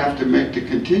might have to make to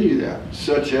continue that,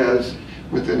 such as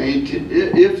with an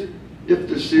if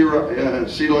the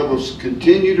sea levels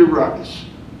continue to rise,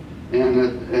 and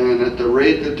at the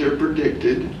rate that they're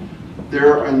predicted,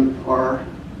 there are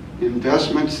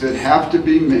investments that have to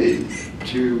be made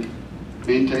to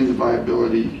maintain the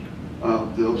viability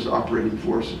of those operating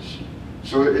forces.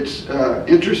 So it's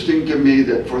interesting to me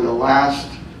that for the last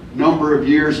number of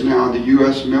years now, the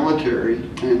U.S. military,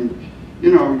 and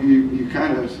you know, you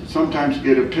kind of sometimes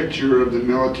get a picture of the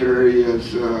military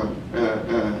as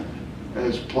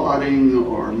plotting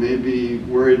or maybe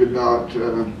worried about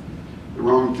the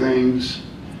wrong things,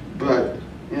 but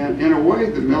in a way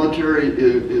the military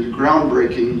is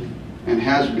groundbreaking and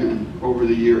has been over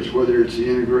the years, whether it's the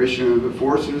integration of the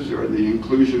forces or the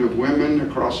inclusion of women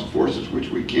across the forces, which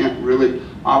we can't really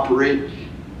operate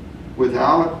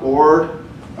without, or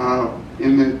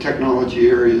in the technology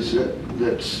areas that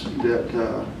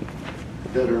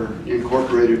are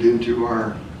incorporated into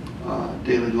our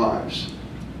daily lives.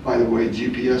 By the way,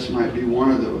 GPS might be one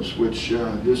of those, which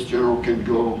this general can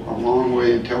go a long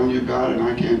way in telling you about, and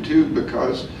I can too,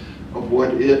 because of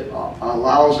what it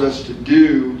allows us to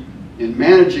do in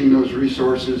managing those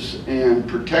resources and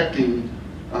protecting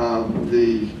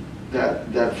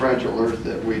that fragile earth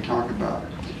that we talk about.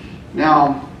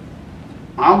 Now,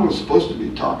 I was supposed to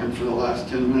be talking for the last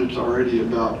 10 minutes already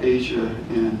about Asia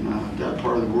and that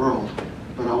part of the world,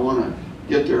 but I want to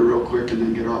get there real quick and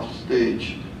then get off the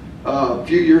stage. A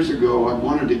few years ago, I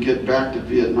wanted to get back to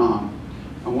Vietnam.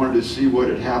 I wanted to see what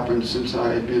had happened since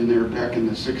I had been there back in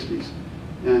the 60s.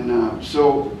 And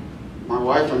so my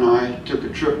wife and I took a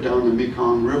trip down the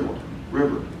Mekong River.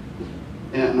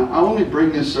 And I only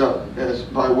bring this up as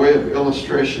by way of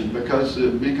illustration because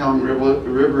the Mekong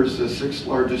River is the 6th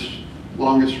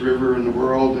longest river in the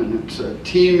world, and it's a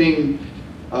teeming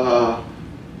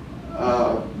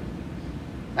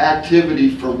activity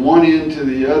from one end to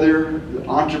the other,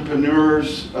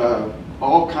 entrepreneurs,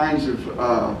 all kinds of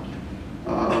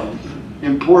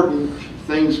important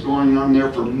things going on there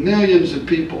for millions of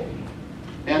people,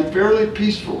 and fairly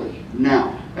peacefully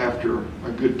now after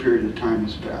a good period of time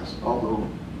has passed, although,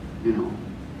 you know,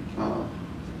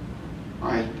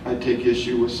 I take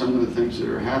issue with some of the things that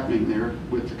are happening there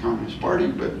with the Communist Party,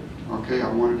 but okay,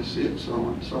 I wanted to see it, so I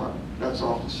went and saw it. That's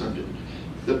off the subject.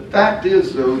 The fact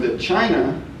is, though, that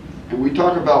China, and we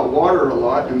talk about water a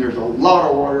lot, and there's a lot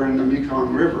of water in the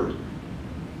Mekong River,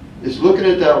 is looking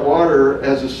at that water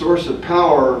as a source of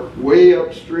power way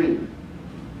upstream.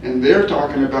 And they're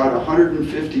talking about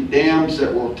 150 dams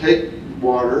that will take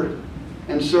water.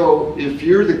 And so if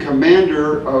you're the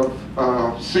commander of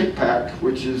CINCPAC,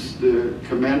 which is the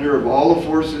commander of all the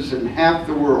forces in half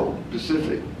the world,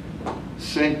 Pacific,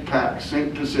 CINCPAC,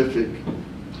 Think Pacific,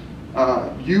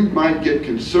 you might get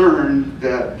concerned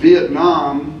that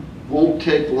Vietnam won't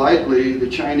take lightly the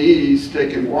Chinese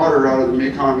taking water out of the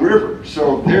Mekong River.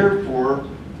 So therefore,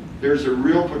 there's a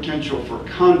real potential for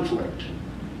conflict.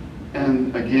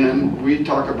 And again, we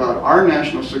talk about our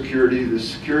national security, the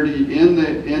security in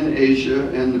Asia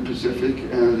and the Pacific,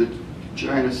 the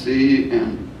China Sea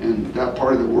and that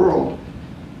part of the world.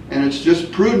 And it's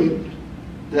just prudent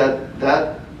that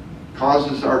that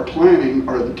causes our planning,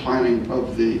 or the planning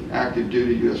of the active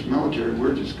duty U.S. military.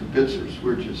 We're just kibitzers.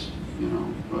 We're just, you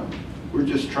know, we're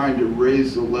just trying to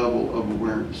raise the level of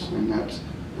awareness, and that's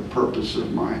the purpose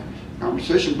of my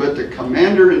conversation. But the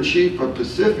Commander-in-Chief of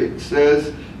Pacific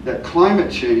says that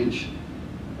climate change,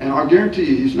 and I'll guarantee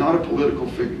you he's not a political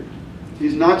figure.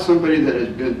 He's not somebody that has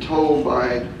been told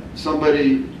by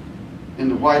somebody in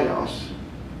the White House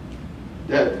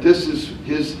that this is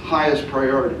his highest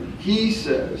priority. He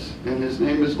says, and his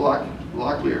name is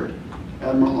Locklear,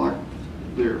 Admiral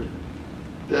Locklear,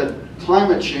 that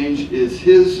climate change is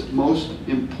his most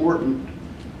important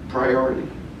priority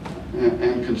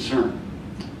and concern.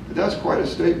 But that's quite a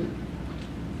statement.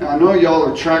 Now, I know y'all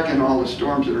are tracking all the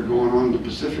storms that are going on in the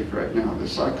Pacific right now. The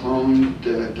cyclone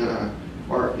that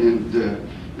are in the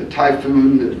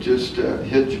typhoon that just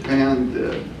hit Japan,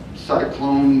 the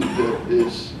cyclone that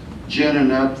is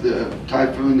ginning up, the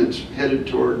typhoon that's headed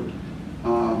toward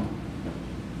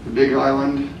the Big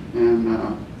Island, and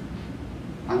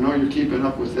I know you're keeping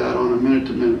up with that on a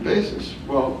minute-to-minute basis.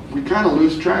 Well, we kind of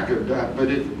lose track of that,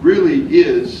 but it really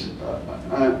is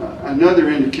another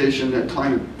indication that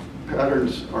climate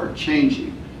patterns are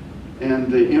changing, and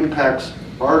the impacts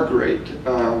are great.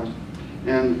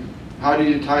 And how do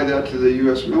you tie that to the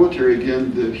U.S. military?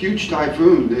 Again, the huge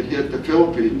typhoon that hit the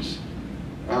Philippines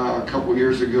a couple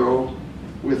years ago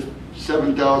with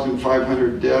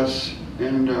 7,500 deaths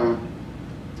and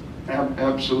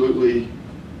absolutely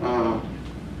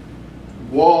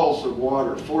walls of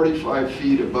water 45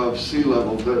 feet above sea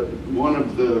level. One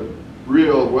of the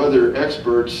real weather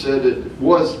experts said it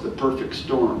was the perfect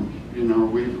storm. You know,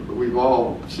 we've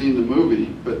all seen the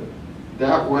movie, but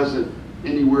that wasn't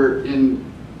anywhere in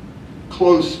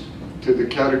close to the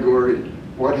category.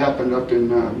 What happened up in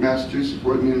Massachusetts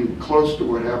wasn't even close to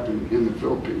what happened in the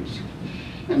Philippines.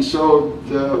 And so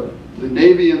the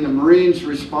Navy and the Marines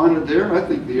responded there. I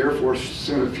think the Air Force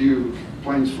sent a few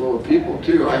planes full of people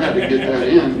too. I had to get that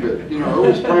in, but you know, it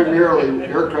was primarily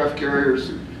aircraft carriers,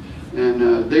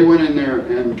 and they went in there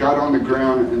and got on the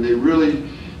ground, and they really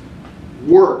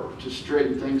worked to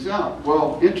straighten things out.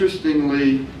 Well,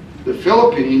 interestingly, the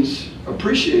Philippines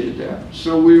appreciated that.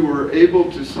 So we were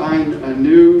able to sign a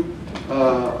new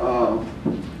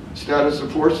status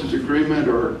of forces agreement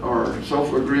or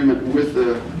SOFA agreement with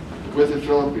the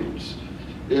Philippines.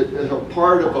 It is a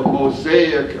part of a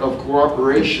mosaic of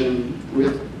cooperation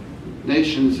with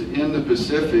nations in the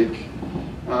Pacific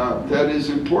that is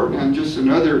important, and just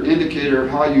another indicator of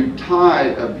how you tie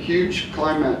a huge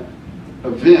climate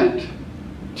event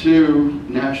to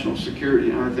national security,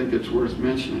 and I think it's worth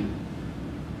mentioning.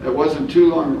 It wasn't too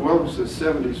long, well, it was the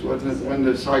 70s, wasn't it, when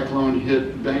the cyclone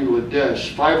hit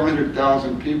Bangladesh.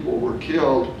 500,000 people were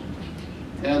killed,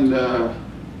 and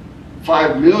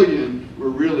 5 million were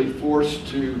really forced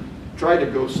to try to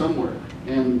go somewhere.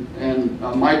 And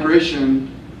migration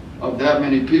of that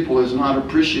many people is not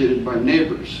appreciated by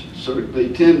neighbors, so they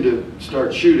tend to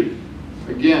start shooting.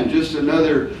 Again, just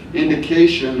another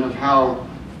indication of how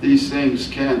these things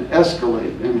can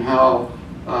escalate, and how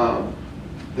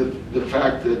the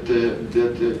fact that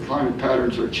the climate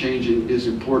patterns are changing is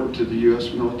important to the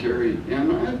U.S. military.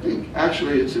 And I think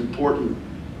actually it's important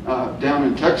down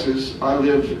in Texas. I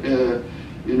live,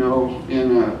 you know,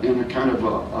 in a kind of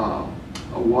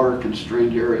a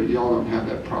water-constrained area. Y'all don't have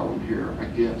that problem here, I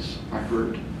guess.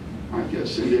 I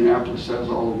guess Indianapolis has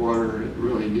all the water it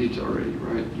really needs already,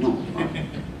 right? No,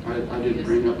 I didn't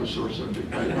bring up a sore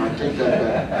subject. I take that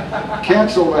back.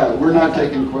 Cancel that. We're not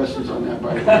taking questions on that,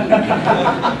 by the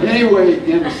way.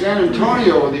 Anyway, in San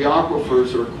Antonio, the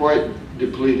aquifers are quite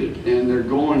depleted, and they're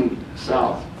going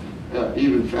south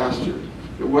even faster.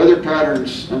 The weather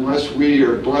patterns, unless we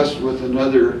are blessed with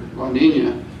another El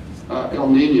Nino,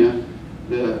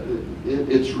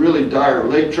 it's really dire.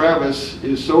 Lake Travis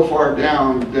is so far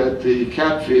down that the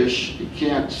catfish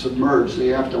can't submerge. They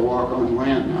have to walk on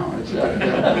land now. It's that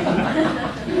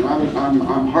bad. And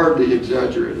I'm hardly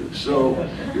exaggerating. So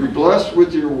you're blessed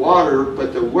with your water,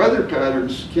 but the weather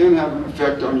patterns can have an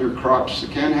effect on your crops.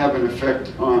 It can have an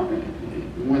effect on,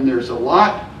 when there's a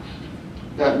lot,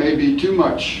 that may be too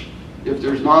much. If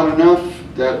there's not enough,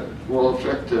 that will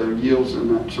affect the yields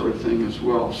and that sort of thing as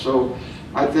well. So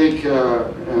I think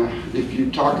if you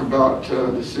talk about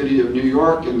the city of New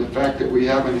York and the fact that we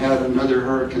haven't had another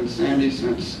Hurricane Sandy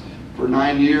for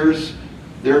 9 years,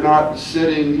 they're not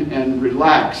sitting and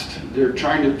relaxed. They're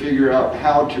trying to figure out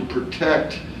how to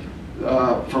protect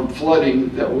from flooding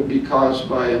that would be caused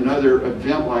by another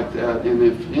event like that. And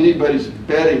if anybody's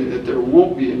betting that there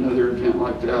won't be another event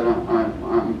like that,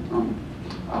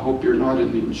 I hope you're not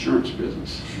in the insurance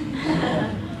business.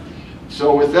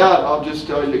 So with that, I'll just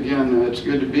tell you again, it's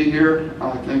good to be here.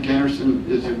 I think Anderson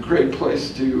is a great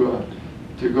place to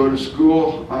go to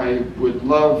school. I would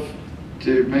love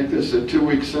to make this a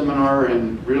 2-week seminar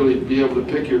and really be able to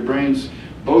pick your brains.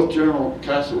 Both General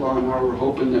Castellaw and I were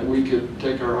hoping that we could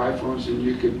take our iPhones and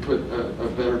you could put a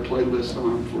better playlist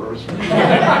on for us.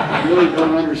 I really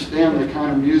don't understand the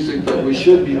kind of music that we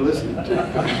should be listening to.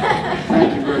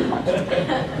 Thank you very much.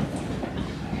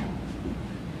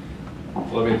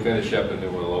 Let me finish up and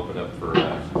then we'll open up for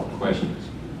questions.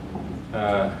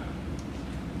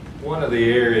 One of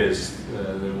the areas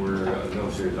that we're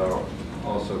military is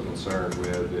also concerned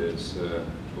with is,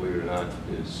 believe it or not,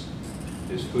 is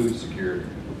food security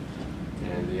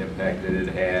and the impact that it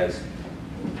has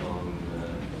on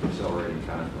accelerating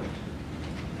conflict.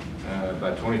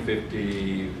 By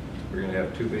 2050, we're going to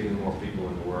have 2 billion more people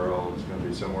in the world. It's going to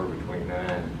be somewhere between 9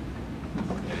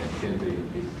 and 10 billion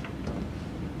people.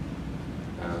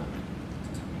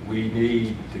 We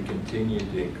need to continue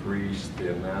to increase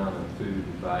the amount of food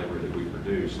and fiber that we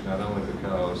produce, not only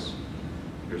because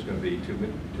there's going to be 2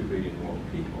 billion more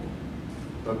people,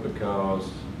 but because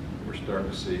we're starting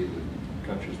to see with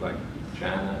countries like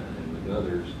China and with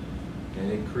others an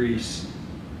increase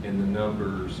in the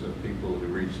numbers of people who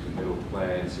reach the middle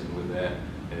class, and with that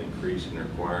an increase in the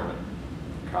requirement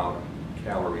for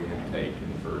calorie intake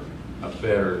and for a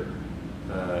better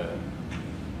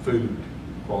food,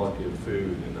 quality of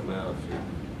food and amount of food.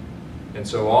 And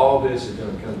so all this is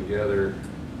going to come together,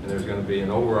 and there's going to be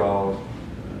an overall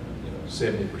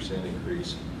 70%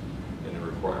 increase in the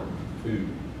requirement of food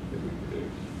that we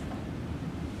produce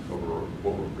over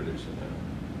what we're producing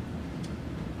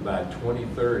now. By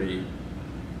 2030,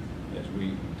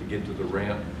 to get to the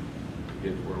ramp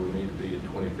get to where we need to be in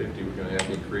 2050, we're going to have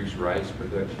to increase rice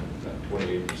production by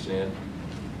 28%.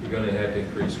 We're going to have to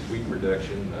increase wheat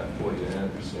production by 49%.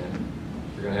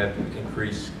 We're going to have to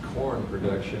increase corn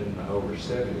production by over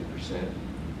 70%.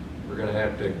 We're going to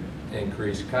have to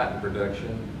increase cotton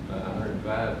production by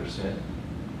 105%.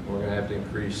 We're going to have to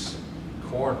increase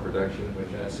corn production,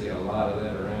 which I see a lot of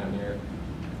that around here,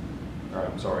 or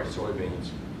I'm sorry,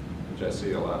 soybeans, which I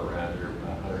see a lot around here,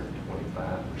 by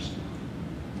 125%.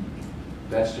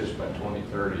 That's just by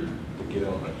 2030 to get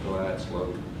on a glide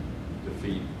slope to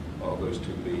feed all those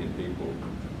 2 billion people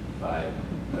by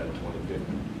 2050.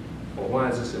 Well, why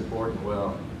is this important?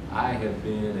 Well, I have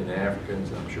been in Africa, and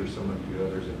I'm sure some of you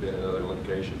others have been in other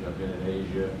locations. I've been in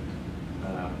Asia,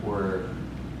 where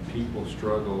people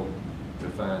struggle to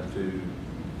find food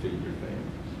to feed their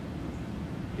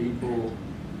families.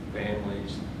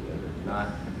 Families that are not,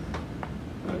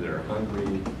 that are hungry,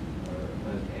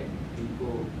 or unhappy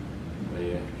people,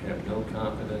 they have no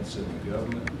confidence in the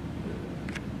government,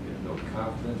 they have no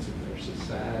confidence in their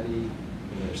society,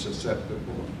 and they're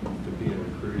susceptible to being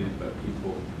recruited by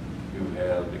people who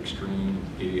have extreme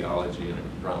ideology and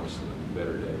are promising them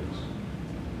better days.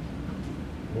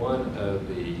 One of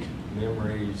the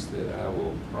memories that I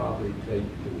will probably take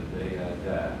to the day I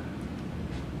die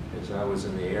is I was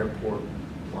in the airport,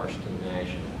 Washington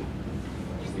National.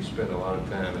 We spent a lot of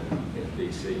time in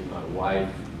D.C. My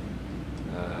wife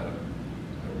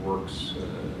works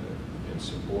in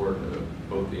support of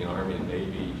both the Army and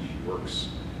Navy. She works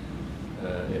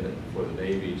for the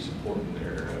Navy, supporting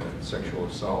their sexual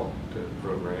assault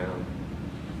program,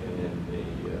 and in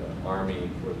the Army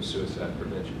for the suicide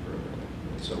prevention program.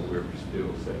 And so we're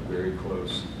still very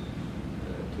close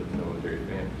to the military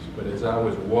families. But as I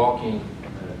was walking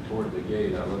toward the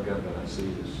gate, I look up and I see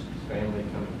this family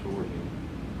coming toward me.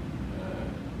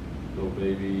 Little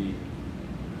baby,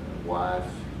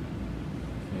 wife,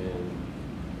 and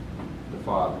the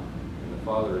father. And the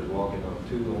father is walking on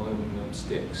 2 aluminum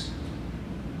sticks.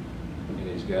 And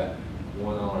he's got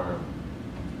one arm,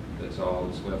 that's all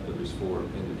that's left of his 4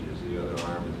 appendages. The other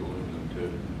arm is aluminum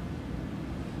too.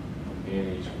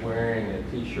 And he's wearing a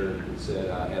t-shirt that said,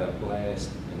 "I had a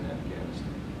blast in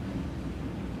Afghanistan."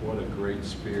 What a great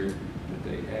spirit that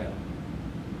they have.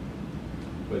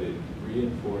 But it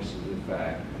reinforces the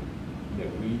fact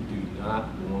that we do not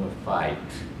want to fight.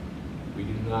 We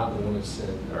do not want to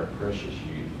send our precious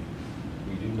youth.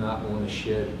 We do not want to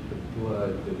shed the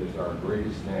blood that is our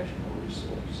greatest national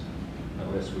resource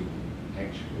unless we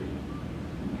actually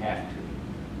have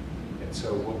to. And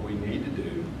so what we need to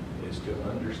do is to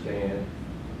understand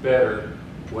better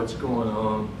what's going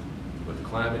on with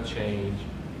climate change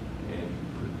and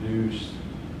produce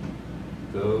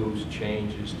those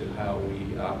changes to how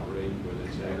we operate, whether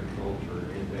it's agriculture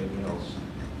or anything else,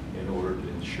 in order to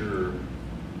ensure,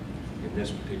 in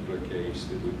this particular case,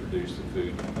 that we produce the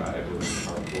food fiber,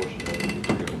 our portion of it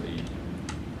that we're going to need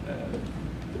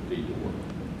to feed the world.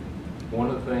 One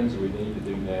of the things we need to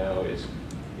do now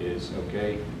is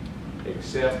okay,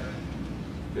 accept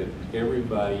that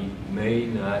everybody may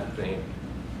not think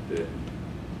that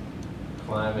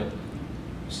climate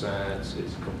science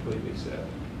is completely settled,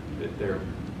 that there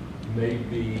may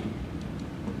be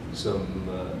some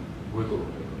wiggle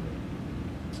room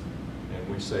in it.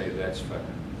 And we say that's fine.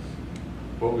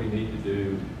 What we need to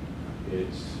do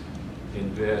is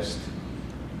invest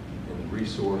in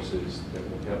resources that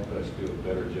will help us do a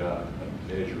better job of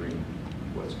measuring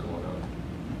what's going on.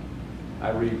 I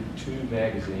read 2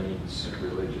 magazines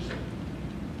religiously.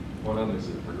 One of them is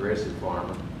The Progressive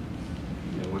Farmer.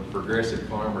 And what The Progressive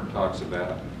Farmer talks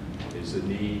about is the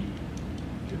need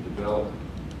to develop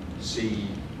seed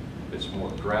that's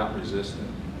more drought resistant,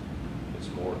 it's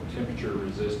more temperature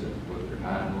resistant, whether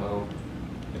high and low,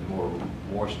 and more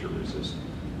moisture resistant.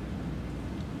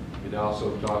 It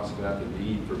also talks about the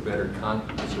need for better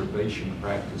conservation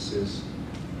practices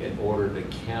in order to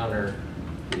counter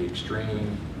the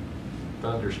extreme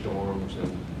thunderstorms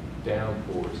and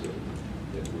downpours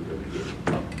that we're going to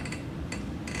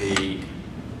get. The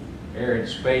Air and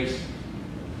Space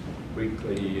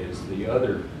Weekly is the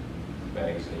other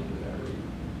magazine that I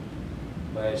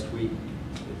read. Last week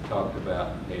it talked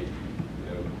about, hey,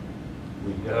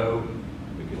 we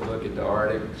can look at the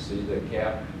Arctic, see the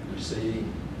cap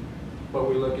receding, but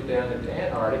we look down at the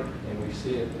Antarctic and we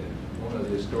see it at one of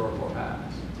the historical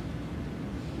highs.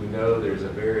 We know there's a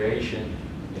variation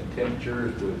in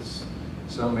temperatures, with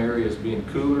some areas being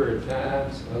cooler at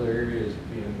times, other areas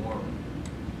being warmer.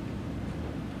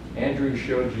 Andrew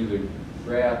showed you the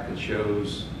graph that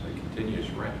shows a continuous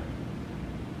ramp.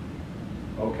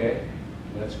 Okay,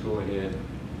 let's go ahead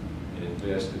and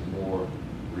invest in more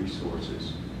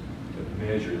resources to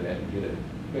measure that and get a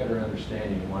better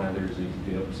understanding of why there's these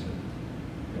dips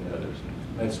and others.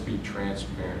 Let's be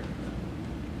transparent.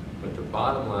 But the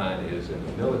bottom line is, in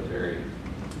the military,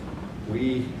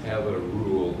 we have a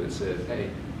rule that says,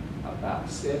 hey, about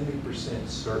 70%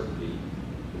 certainty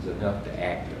is enough to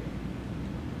act on.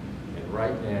 And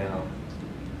right now,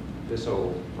 this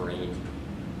old Marine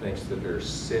thinks that there's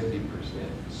 70%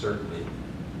 certainty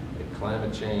that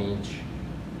climate change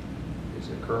is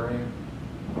occurring,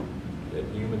 that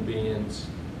human beings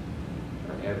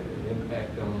are having an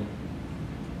impact on it,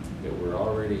 that we're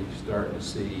already starting to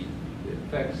see the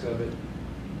effects of it,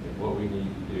 and what we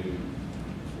need to do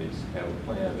is have a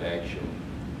plan of action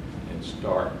and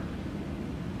start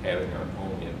having our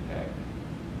own impact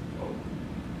on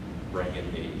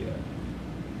bringing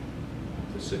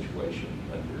the situation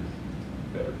under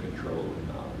better control and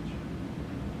knowledge.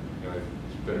 You know,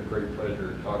 it's been a great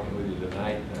pleasure talking with you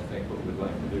tonight, and I think what we'd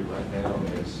like to do right now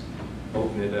is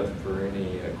open it up for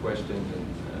any questions and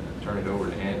turn it over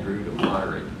to Andrew to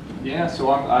moderate. Yeah,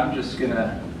 so I'm just going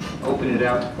to open it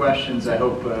out to questions. I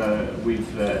hope we've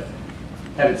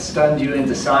haven't stunned you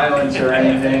into silence or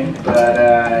anything,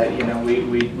 but you know,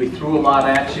 we threw a lot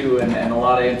at you and a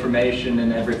lot of information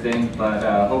and everything, but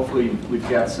hopefully we've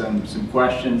got some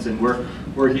questions, and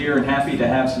we're here and happy to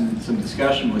have some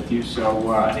discussion with you.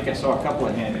 So I think I saw a couple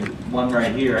of hands, one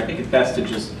right here. I think it's best to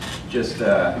just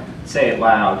say it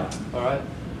loud. All right.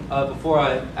 Before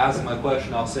I ask my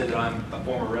question, I'll say that I'm a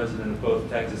former resident of both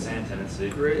Texas and Tennessee.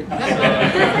 Great.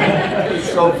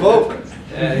 So vote.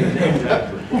 Yeah,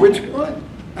 exactly. Which one?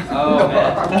 Oh, No,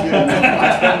 man. I'm kidding.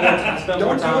 I spent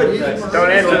more Don't time do it, in he's Texas. one of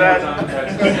Don't answer that. Spent more time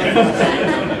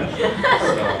in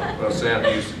Texas. Well, Sam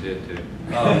Houston did too.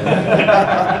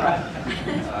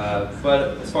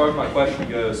 But as far as my question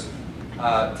goes,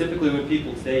 typically when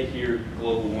people today hear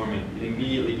global warming, it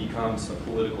immediately becomes a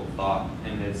political thought,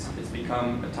 and it's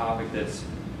become a topic that's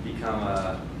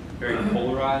become very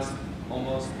polarized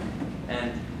almost.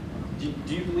 And do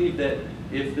you believe that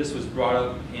if this was brought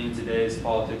up in today's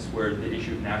politics, where the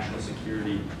issue of national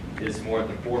security is more at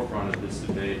the forefront of this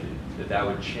debate, that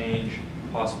would change,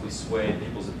 possibly sway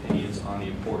people's opinions on the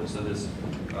importance of this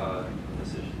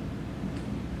issue?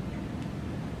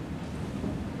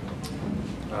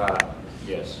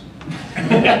 Yes.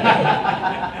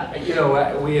 You know,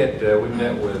 we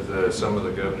met with some of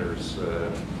the governor's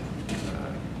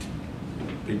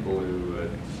people who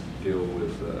deal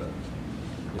with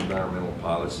environmental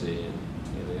policy and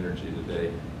energy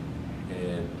today,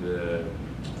 and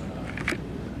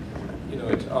you know,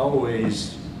 it's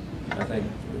always, I think,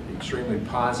 extremely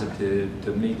positive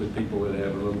to meet with people that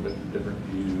have a little bit different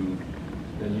view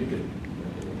than you do.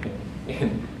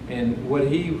 And what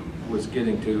he was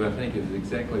getting to, I think, is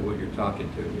exactly what you're talking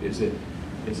to. Is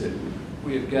that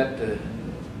we have got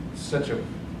such a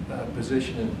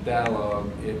position in dialogue.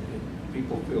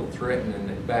 People feel threatened and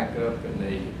they back up and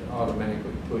they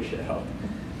automatically push out.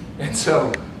 And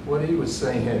so what he was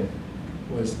saying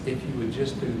was, if you would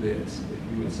just do this,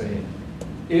 if you would say,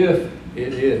 if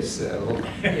it is settled,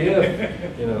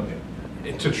 if, you know,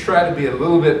 to try to be a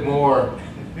little bit more,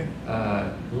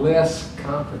 less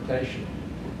confrontational.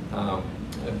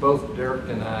 Both Dirk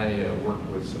and I work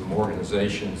with some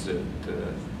organizations that,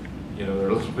 you know, they're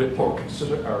a little bit more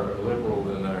liberal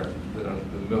than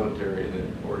the military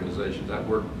organizations. I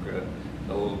work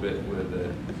a little bit with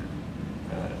the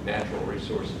Natural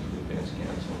Resources Defense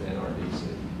Council, NRDC,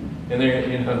 and they're,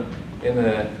 you know,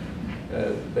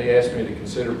 they asked me to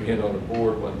consider being on the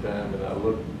board one time, and I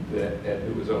looked at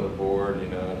who was on the board, you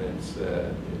know, and it's you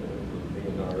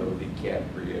know, Leonardo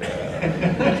DiCaprio,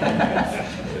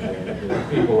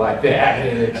 and people like that,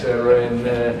 and et cetera, and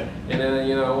then,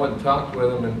 you know, I went and talked with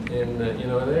them, and you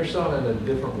know, and they're sort of in a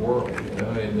different world, you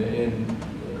know,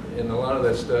 and a lot of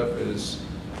that stuff is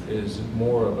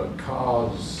more of a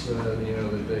cause, you know,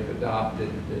 that they've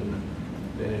adopted than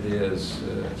it is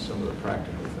some of the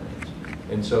practical things.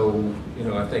 And so, you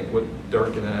know, I think what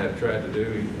Dirk and I have tried to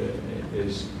do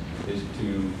is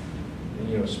to,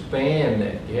 you know, span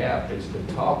that gap, is to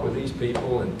talk with these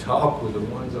people and talk with the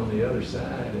ones on the other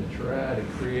side and try to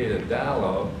create a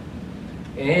dialogue.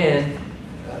 And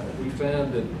we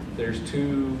found that there's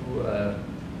two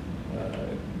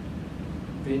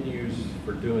venues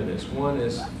for doing this. One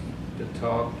is to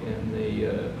talk in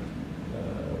the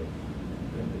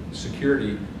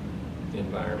security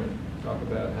environment, talk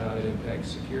about how it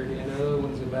impacts security, and the other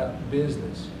one's about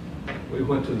business. We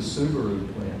went to the Subaru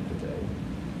plant today,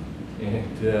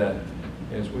 and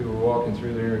as we were walking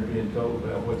through there and being told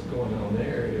about what's going on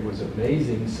there, it was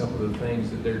amazing some of the things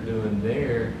that they're doing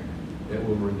there that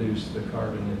will reduce the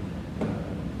carbon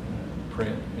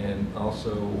print, and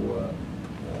also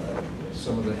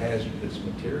some of the hazardous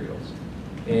materials.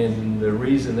 And the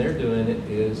reason they're doing it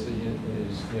is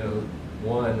you know,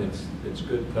 one, it's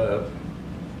good pub,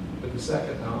 but the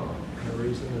second, the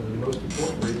reason, and the most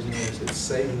important reason, is it's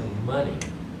saving them money.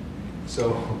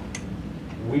 So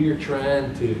we are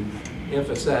trying to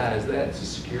emphasize that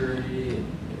security and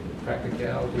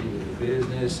practicality of the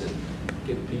business and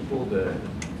get people to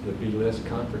be less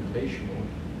confrontational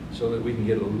so that we can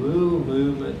get a little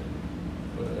movement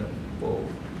forward.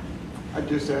 I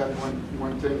just add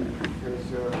one thing, because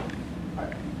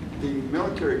the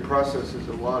military processes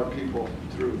a lot of people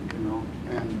through, you know,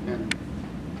 and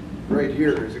right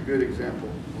here is a good example.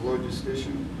 A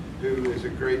logistician who is a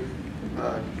great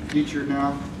teacher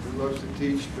now, who loves to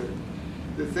teach. But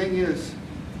the thing is,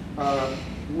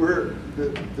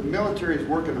 the military is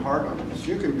working hard on this.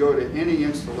 You can go to any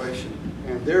installation,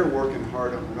 and they're working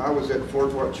hard on it. I was at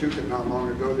Fort Huachuca not long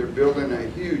ago. They're building a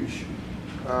huge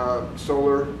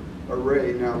solar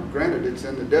array. Now, granted, it's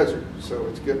in the desert, so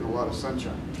it's getting a lot of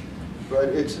sunshine. But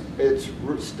it's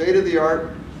state of the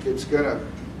art. It's gonna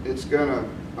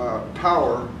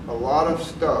power a lot of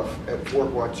stuff at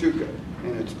Fort Huachuca,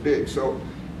 and it's big. So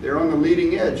they're on the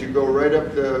leading edge. You go right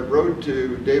up the road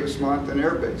to Davis-Monthan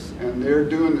Air Base, and they're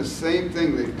doing the same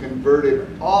thing. They've converted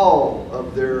all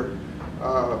of their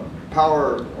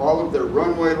power, all of their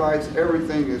runway lights,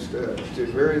 everything is to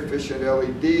very efficient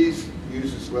LEDs,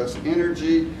 uses less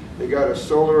energy. They got a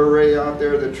solar array out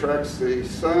there that tracks the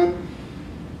sun.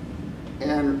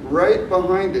 And right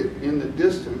behind it in the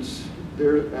distance,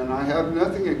 and I have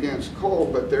nothing against coal,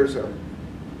 but there's a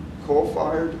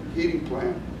coal-fired heating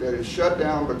plant that is shut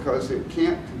down because it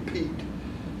can't compete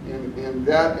in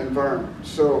that environment.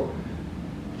 So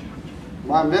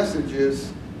my message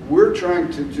is, we're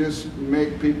trying to just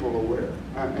make people aware.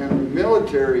 And the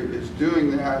military is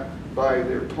doing that by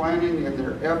their planning and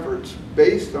their efforts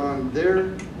based on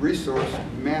their resource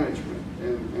management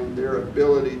and their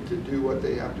ability to do what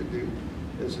they have to do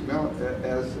as an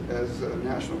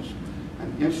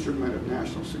instrument of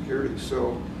national security.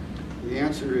 So the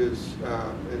answer is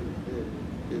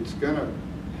it's going to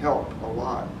help a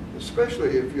lot,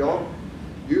 especially if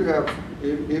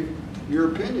if your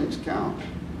opinions count,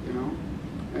 you know,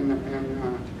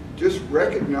 and just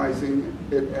recognizing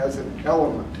it as an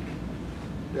element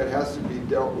that has to be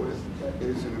dealt with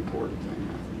is an important thing,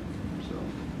 I think. So,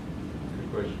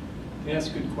 Good question. Yeah, that's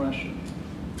a good question.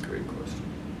 great question.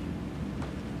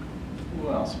 Who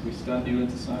else? We stunned you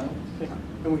into silence?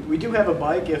 And we do have a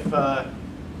mic if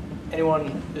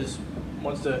anyone doesn't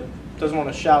want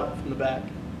to shout from the back.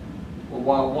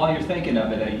 Well, while you're thinking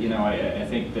of it, I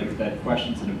think that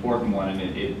question's an important one, and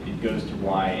it goes to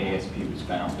why ASP was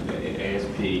founded.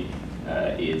 ASP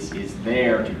is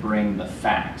there to bring the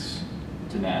facts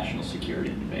to national security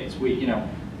debates.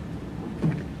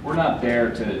 We're not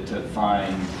there to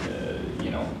find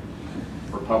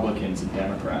Republicans and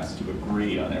Democrats to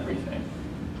agree on everything,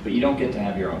 but you don't get to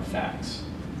have your own facts.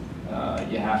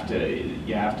 You have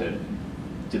to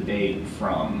debate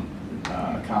from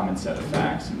a common set of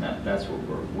facts, and that's what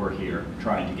we're here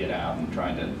trying to get out and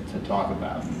trying to talk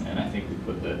about. And I think we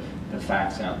put the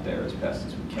facts out there as best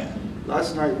as we can.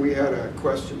 Last night we had a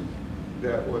question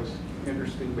that was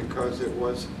interesting because it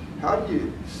was, how do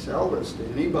you sell this to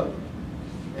anybody?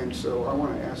 And so I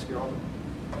want to ask you all.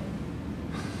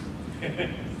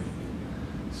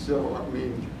 So, I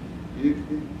mean,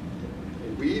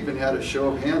 we even had a show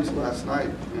of hands last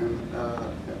night,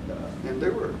 and they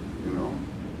were,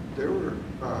 they were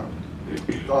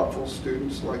thoughtful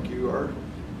students like you are,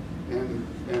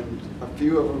 and a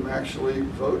few of them actually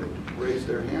voted, raised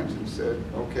their hands and said,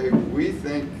 okay, we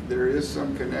think there is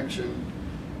some connection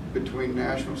between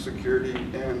national security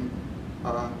and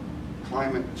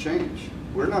climate change.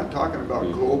 We're not talking about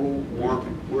global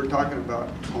warming. We're talking about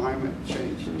climate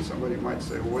change. And somebody might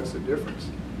say, well, what's the difference?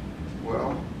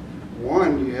 Well,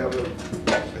 one, you have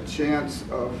a chance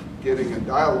of getting a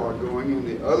dialogue going, and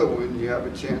the other one, you have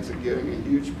a chance of getting a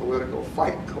huge political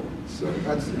fight going. So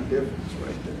that's the difference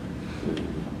right there.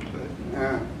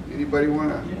 But anybody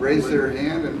want to raise their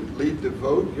hand and lead the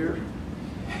vote here?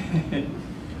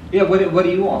 Yeah, what do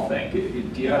you all think? Do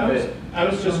you have I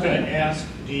was just going to ask,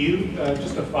 do you,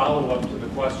 just a follow-up to the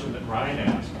question that Ryan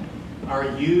asked,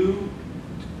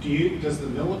 does the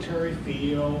military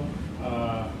feel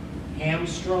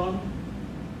hamstrung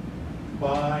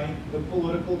by the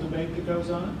political debate that goes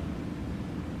on?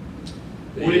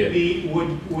 Would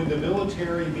the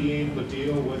military be able to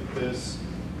deal with this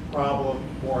problem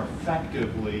more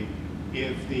effectively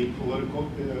if the political,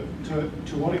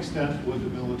 to what extent would the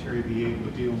military be able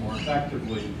to deal more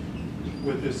effectively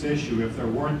with this issue if there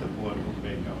weren't the political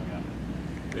debate going on?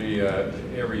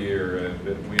 Every year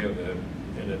we have the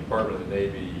Department of the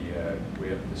Navy, we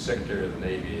have the Secretary of the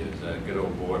Navy is a good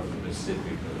old boy from Mississippi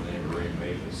by the name of Ray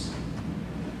Mavis.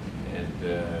 And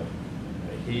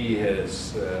he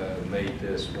has made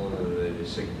this one of the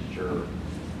signature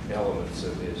elements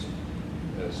of his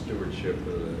stewardship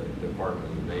of the Department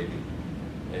of the Navy.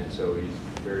 And so he's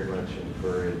very much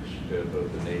encouraged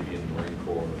both the Navy and Marine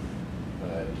Corps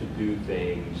to do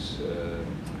things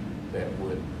that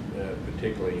would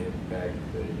particularly impact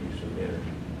the use of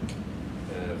energy.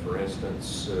 For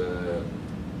instance,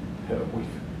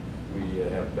 we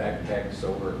have backpack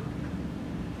solar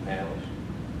panels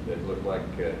that look like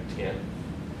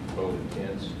folded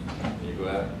tents. You go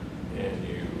out and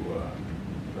you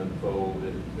unfold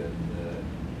it, and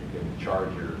you can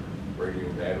charge your radio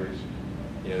batteries.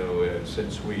 You know,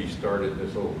 since we started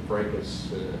this little fracas,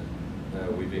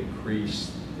 we've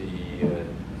increased the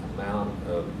amount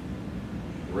of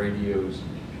radios and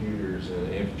computers in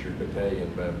the infantry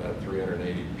battalion by about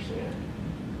 380%.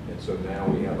 And so now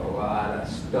we have a lot of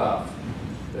stuff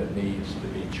that needs to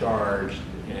be charged,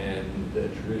 and the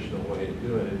traditional way of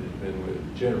doing it has been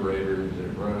with generators that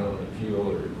run on the fuel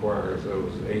that requires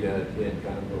those 8 out of 10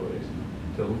 convoys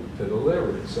to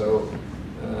deliver it. So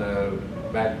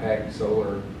backpack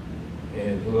solar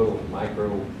and little micro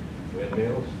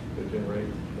windmills that generate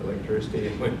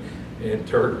electricity. And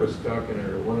Dirk was talking,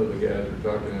 or one of the guys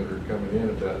were talking that are coming in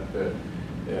about a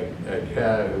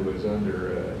guy who was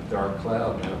under a dark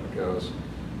cloud now, because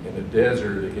in the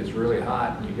desert it gets really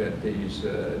hot, and you got these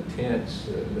tents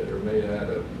that are made out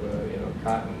of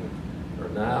cotton or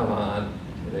nylon,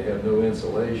 and they have no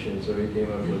insulation. So he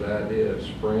came up with the idea of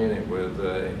spraying it with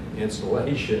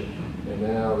insulation. And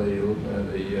now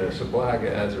the supply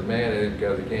guys are mad at it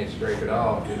because they can't scrape it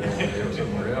off. You know, when they go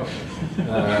somewhere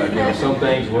else. Some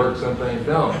things work, some things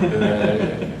don't.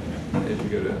 As you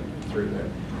go through that,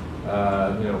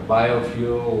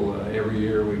 biofuel. Every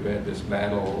year we've had this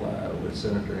battle with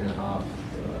Senator Inhofe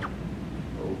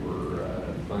over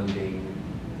funding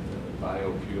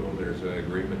biofuel. There's an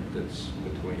agreement that's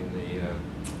between the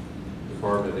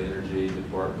Department of Energy,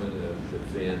 Department of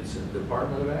Defense, and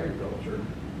Department of Agriculture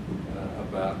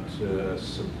about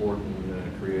supporting the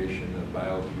creation of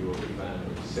biofuel refined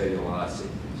with cellulosic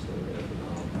instead of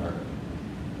ethanol.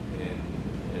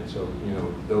 And so,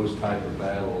 those type of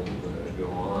battles go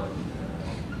on.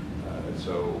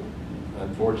 So,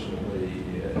 unfortunately,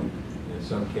 in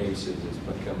some cases, it's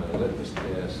become a litmus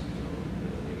test.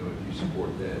 If you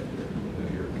support that,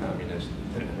 you're a communist.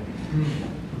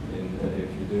 And if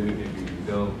you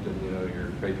don't, then you're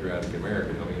a patriotic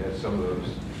American. I mean, that's some of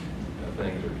those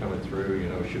things are coming through.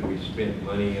 Should we spend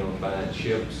money on buying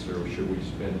ships, or should we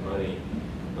spend money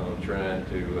on trying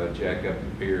to jack up the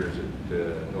piers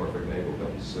at Norfolk Naval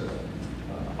Base?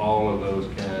 All of those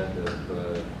kind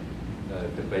of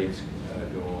debates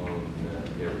go on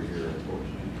every year,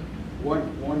 unfortunately.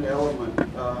 One element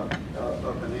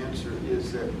of an answer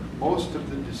is that most of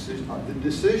the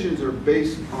decisions are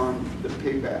based on the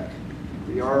payback,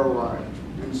 the ROI,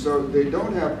 and so they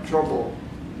don't have trouble.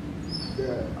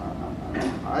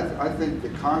 I think the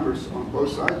Congress on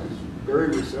both sides is very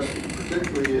receptive,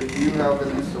 particularly if you have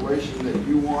an installation that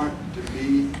you want to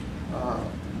be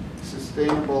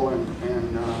sustainable and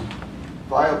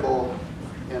viable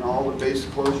in all the base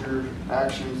closure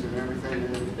actions and everything.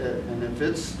 And if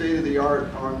it's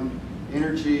state-of-the-art on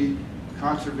energy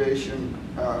conservation,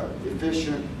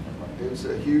 efficient, it's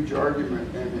a huge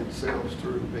argument, and it sails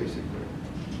through, basically.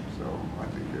 So I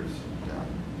think there's that.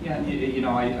 Yeah,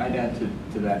 I'd add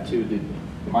to that too. That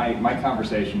my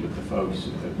conversation with the folks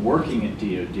working at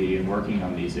DoD and working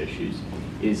on these issues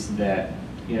is that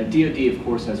DoD of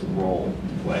course has a role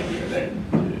to play here. They're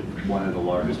one of the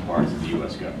largest parts of the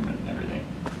U.S. government and everything.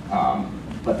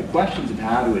 But the questions of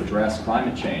how to address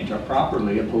climate change are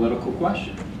properly a political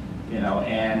question,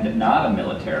 and not a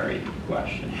military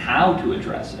question. How to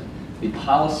address it, the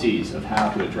policies of how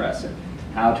to address it,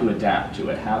 how to adapt to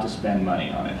it, how to spend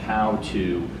money on it, how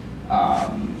to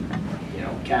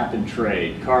cap and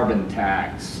trade, carbon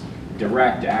tax,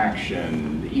 direct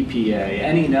action, the EPA,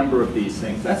 any number of these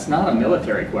things. That's not a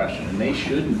military question, and they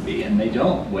shouldn't be, and they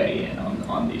don't weigh in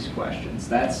on these questions.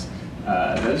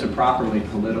 Those are properly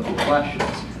political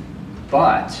questions.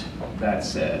 But that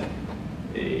said,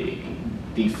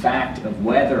 the fact of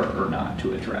whether or not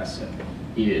to address it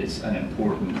is an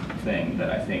important thing that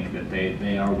I think that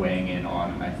they are weighing in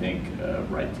on, and I think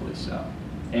rightfully so.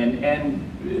 And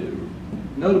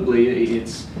notably,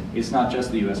 it's not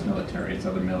just the U.S. military; it's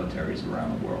other militaries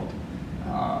around the world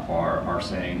are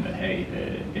saying that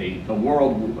hey, a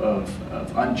world of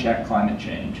unchecked climate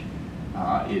change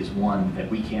is one that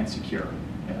we can't secure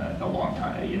a long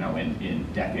time, in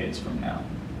decades from now.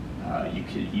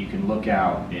 You can look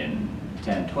out in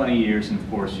 10, 20 years, and of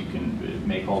course you can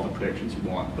make all the predictions you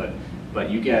want, but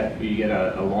you get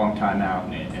a long time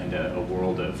out and a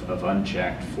world of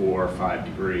unchecked 4 or 5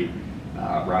 degree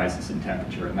rises in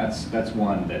temperature, and that's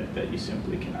one that you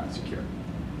simply cannot secure.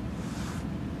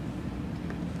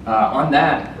 On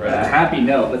that happy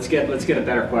note, let's get a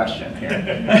better question here.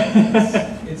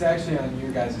 It's actually on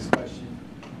your guys' question.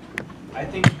 I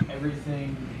think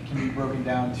everything can be broken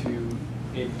down to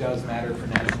it does matter for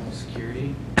national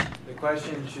security. The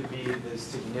question should be the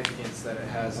significance that it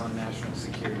has on national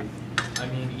security. I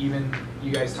mean, even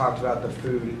you guys talked about the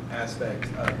food aspect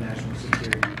of national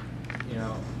security. You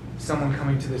know, someone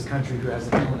coming to this country who has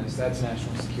an illness, that's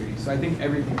national security. So I think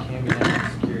everything can be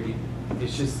national security.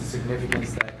 It's just the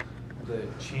significance that the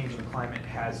change in climate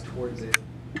has towards it.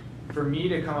 For me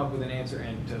to come up with an answer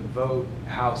and to vote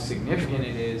how significant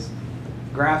it is,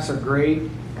 graphs are great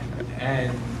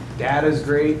and data's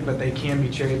great, but they can be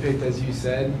cherry picked, as you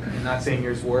said. I'm not saying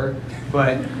yours were,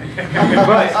 but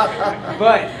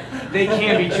they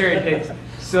can be cherry picked.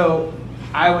 So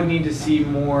I would need to see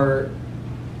more.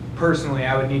 Personally,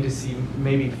 I would need to see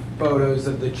maybe photos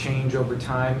of the change over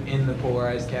time in the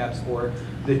polarized caps, or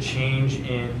the change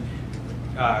in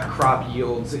crop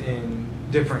yields in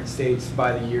different states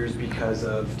by the years because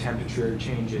of temperature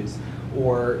changes.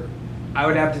 Or I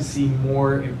would have to see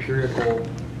more empirical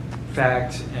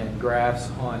facts and graphs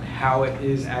on how it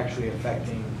is actually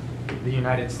affecting the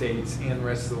United States and the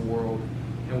rest of the world,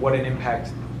 and what an impact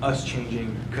us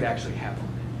changing could actually have on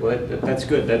it. Well, that's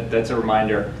good. That's a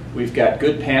reminder. We've got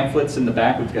good pamphlets in the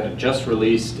back. We've got a just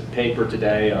released paper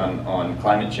today on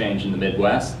climate change in the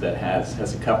Midwest that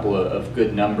has a couple of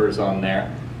good numbers on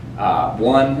there.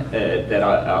 One that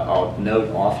I'll note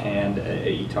offhand,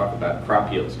 you talk about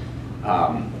crop yields.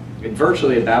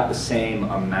 Virtually about the same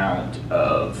amount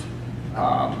of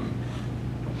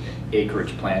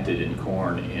acreage planted in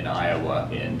corn in Iowa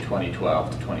in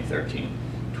 2012 to 2013.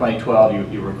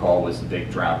 2012, you recall, was the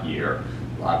big drought year.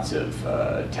 Lots of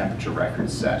temperature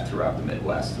records set throughout the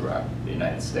Midwest, throughout the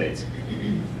United States.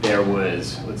 There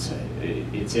was, let's say,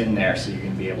 it's in there, so you're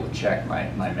going to be able to check my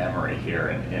memory here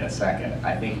in a second.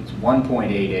 I think it's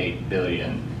 1.88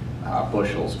 billion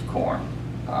bushels of corn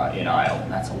in Iowa,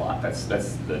 and that's a lot. That's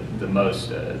the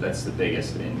most. That's the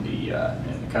biggest in the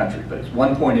country. But it's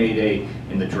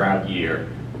 1.88 in the drought year,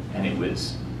 and it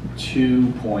was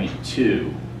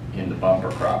 2.2 in the bumper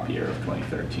crop year of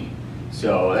 2013.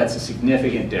 So that's a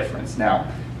significant difference. Now,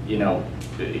 you know,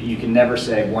 you can never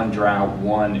say one drought,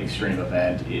 one extreme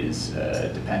event is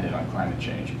dependent on climate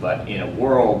change. But in a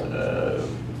world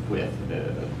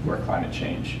where climate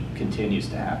change continues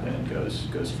to happen and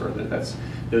goes further,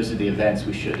 those are the events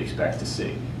we should expect to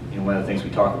see. You know, one of the things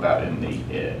we talk about in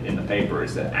the paper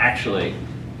is that actually,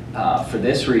 for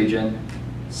this region,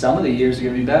 some of the years are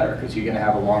going to be better because you're going to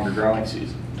have a longer growing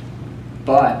season.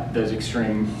 But those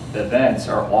extreme events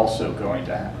are also going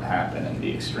to happen, and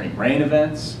the extreme rain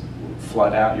events will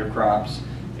flood out your crops,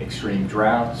 extreme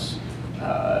droughts,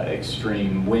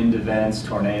 extreme wind events,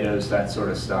 tornadoes, that sort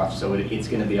of stuff. So it's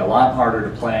going to be a lot harder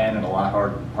to plan and a lot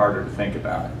harder to think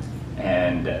about it.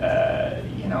 And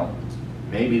you know,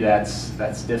 maybe that's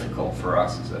difficult for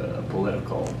us as a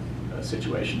political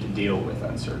situation to deal with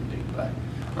uncertainty. But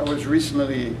I was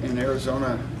recently in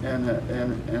Arizona, and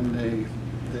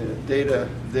the data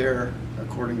there,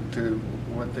 according to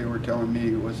what they were telling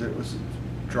me, was it was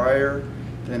drier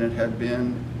than it had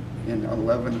been in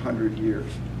 1,100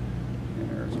 years in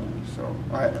Arizona. So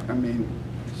I mean,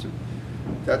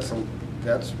 that's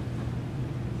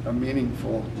a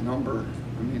meaningful number.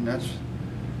 I mean, that's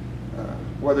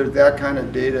whether that kind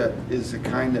of data is the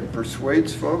kind that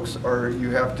persuades folks, or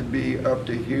you have to be up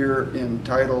to here in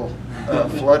tidal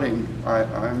flooding,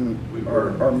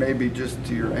 or maybe just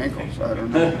to your ankles. I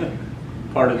don't know.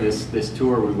 Part of this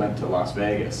tour, we went to Las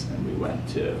Vegas, and we went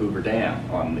to Hoover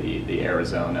Dam on the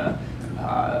Arizona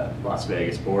Las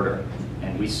Vegas border,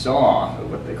 and we saw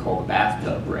what they call the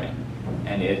bathtub ring,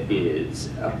 and it is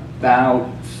about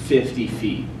 50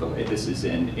 feet. This is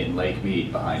in Lake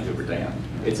Mead behind Hoover Dam.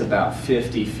 It's about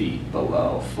 50 feet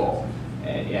below full,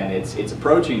 and it's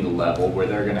approaching the level where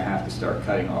they're going to have to start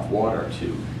cutting off water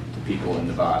to people in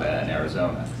Nevada and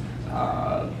Arizona,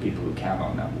 people who count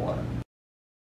on that water.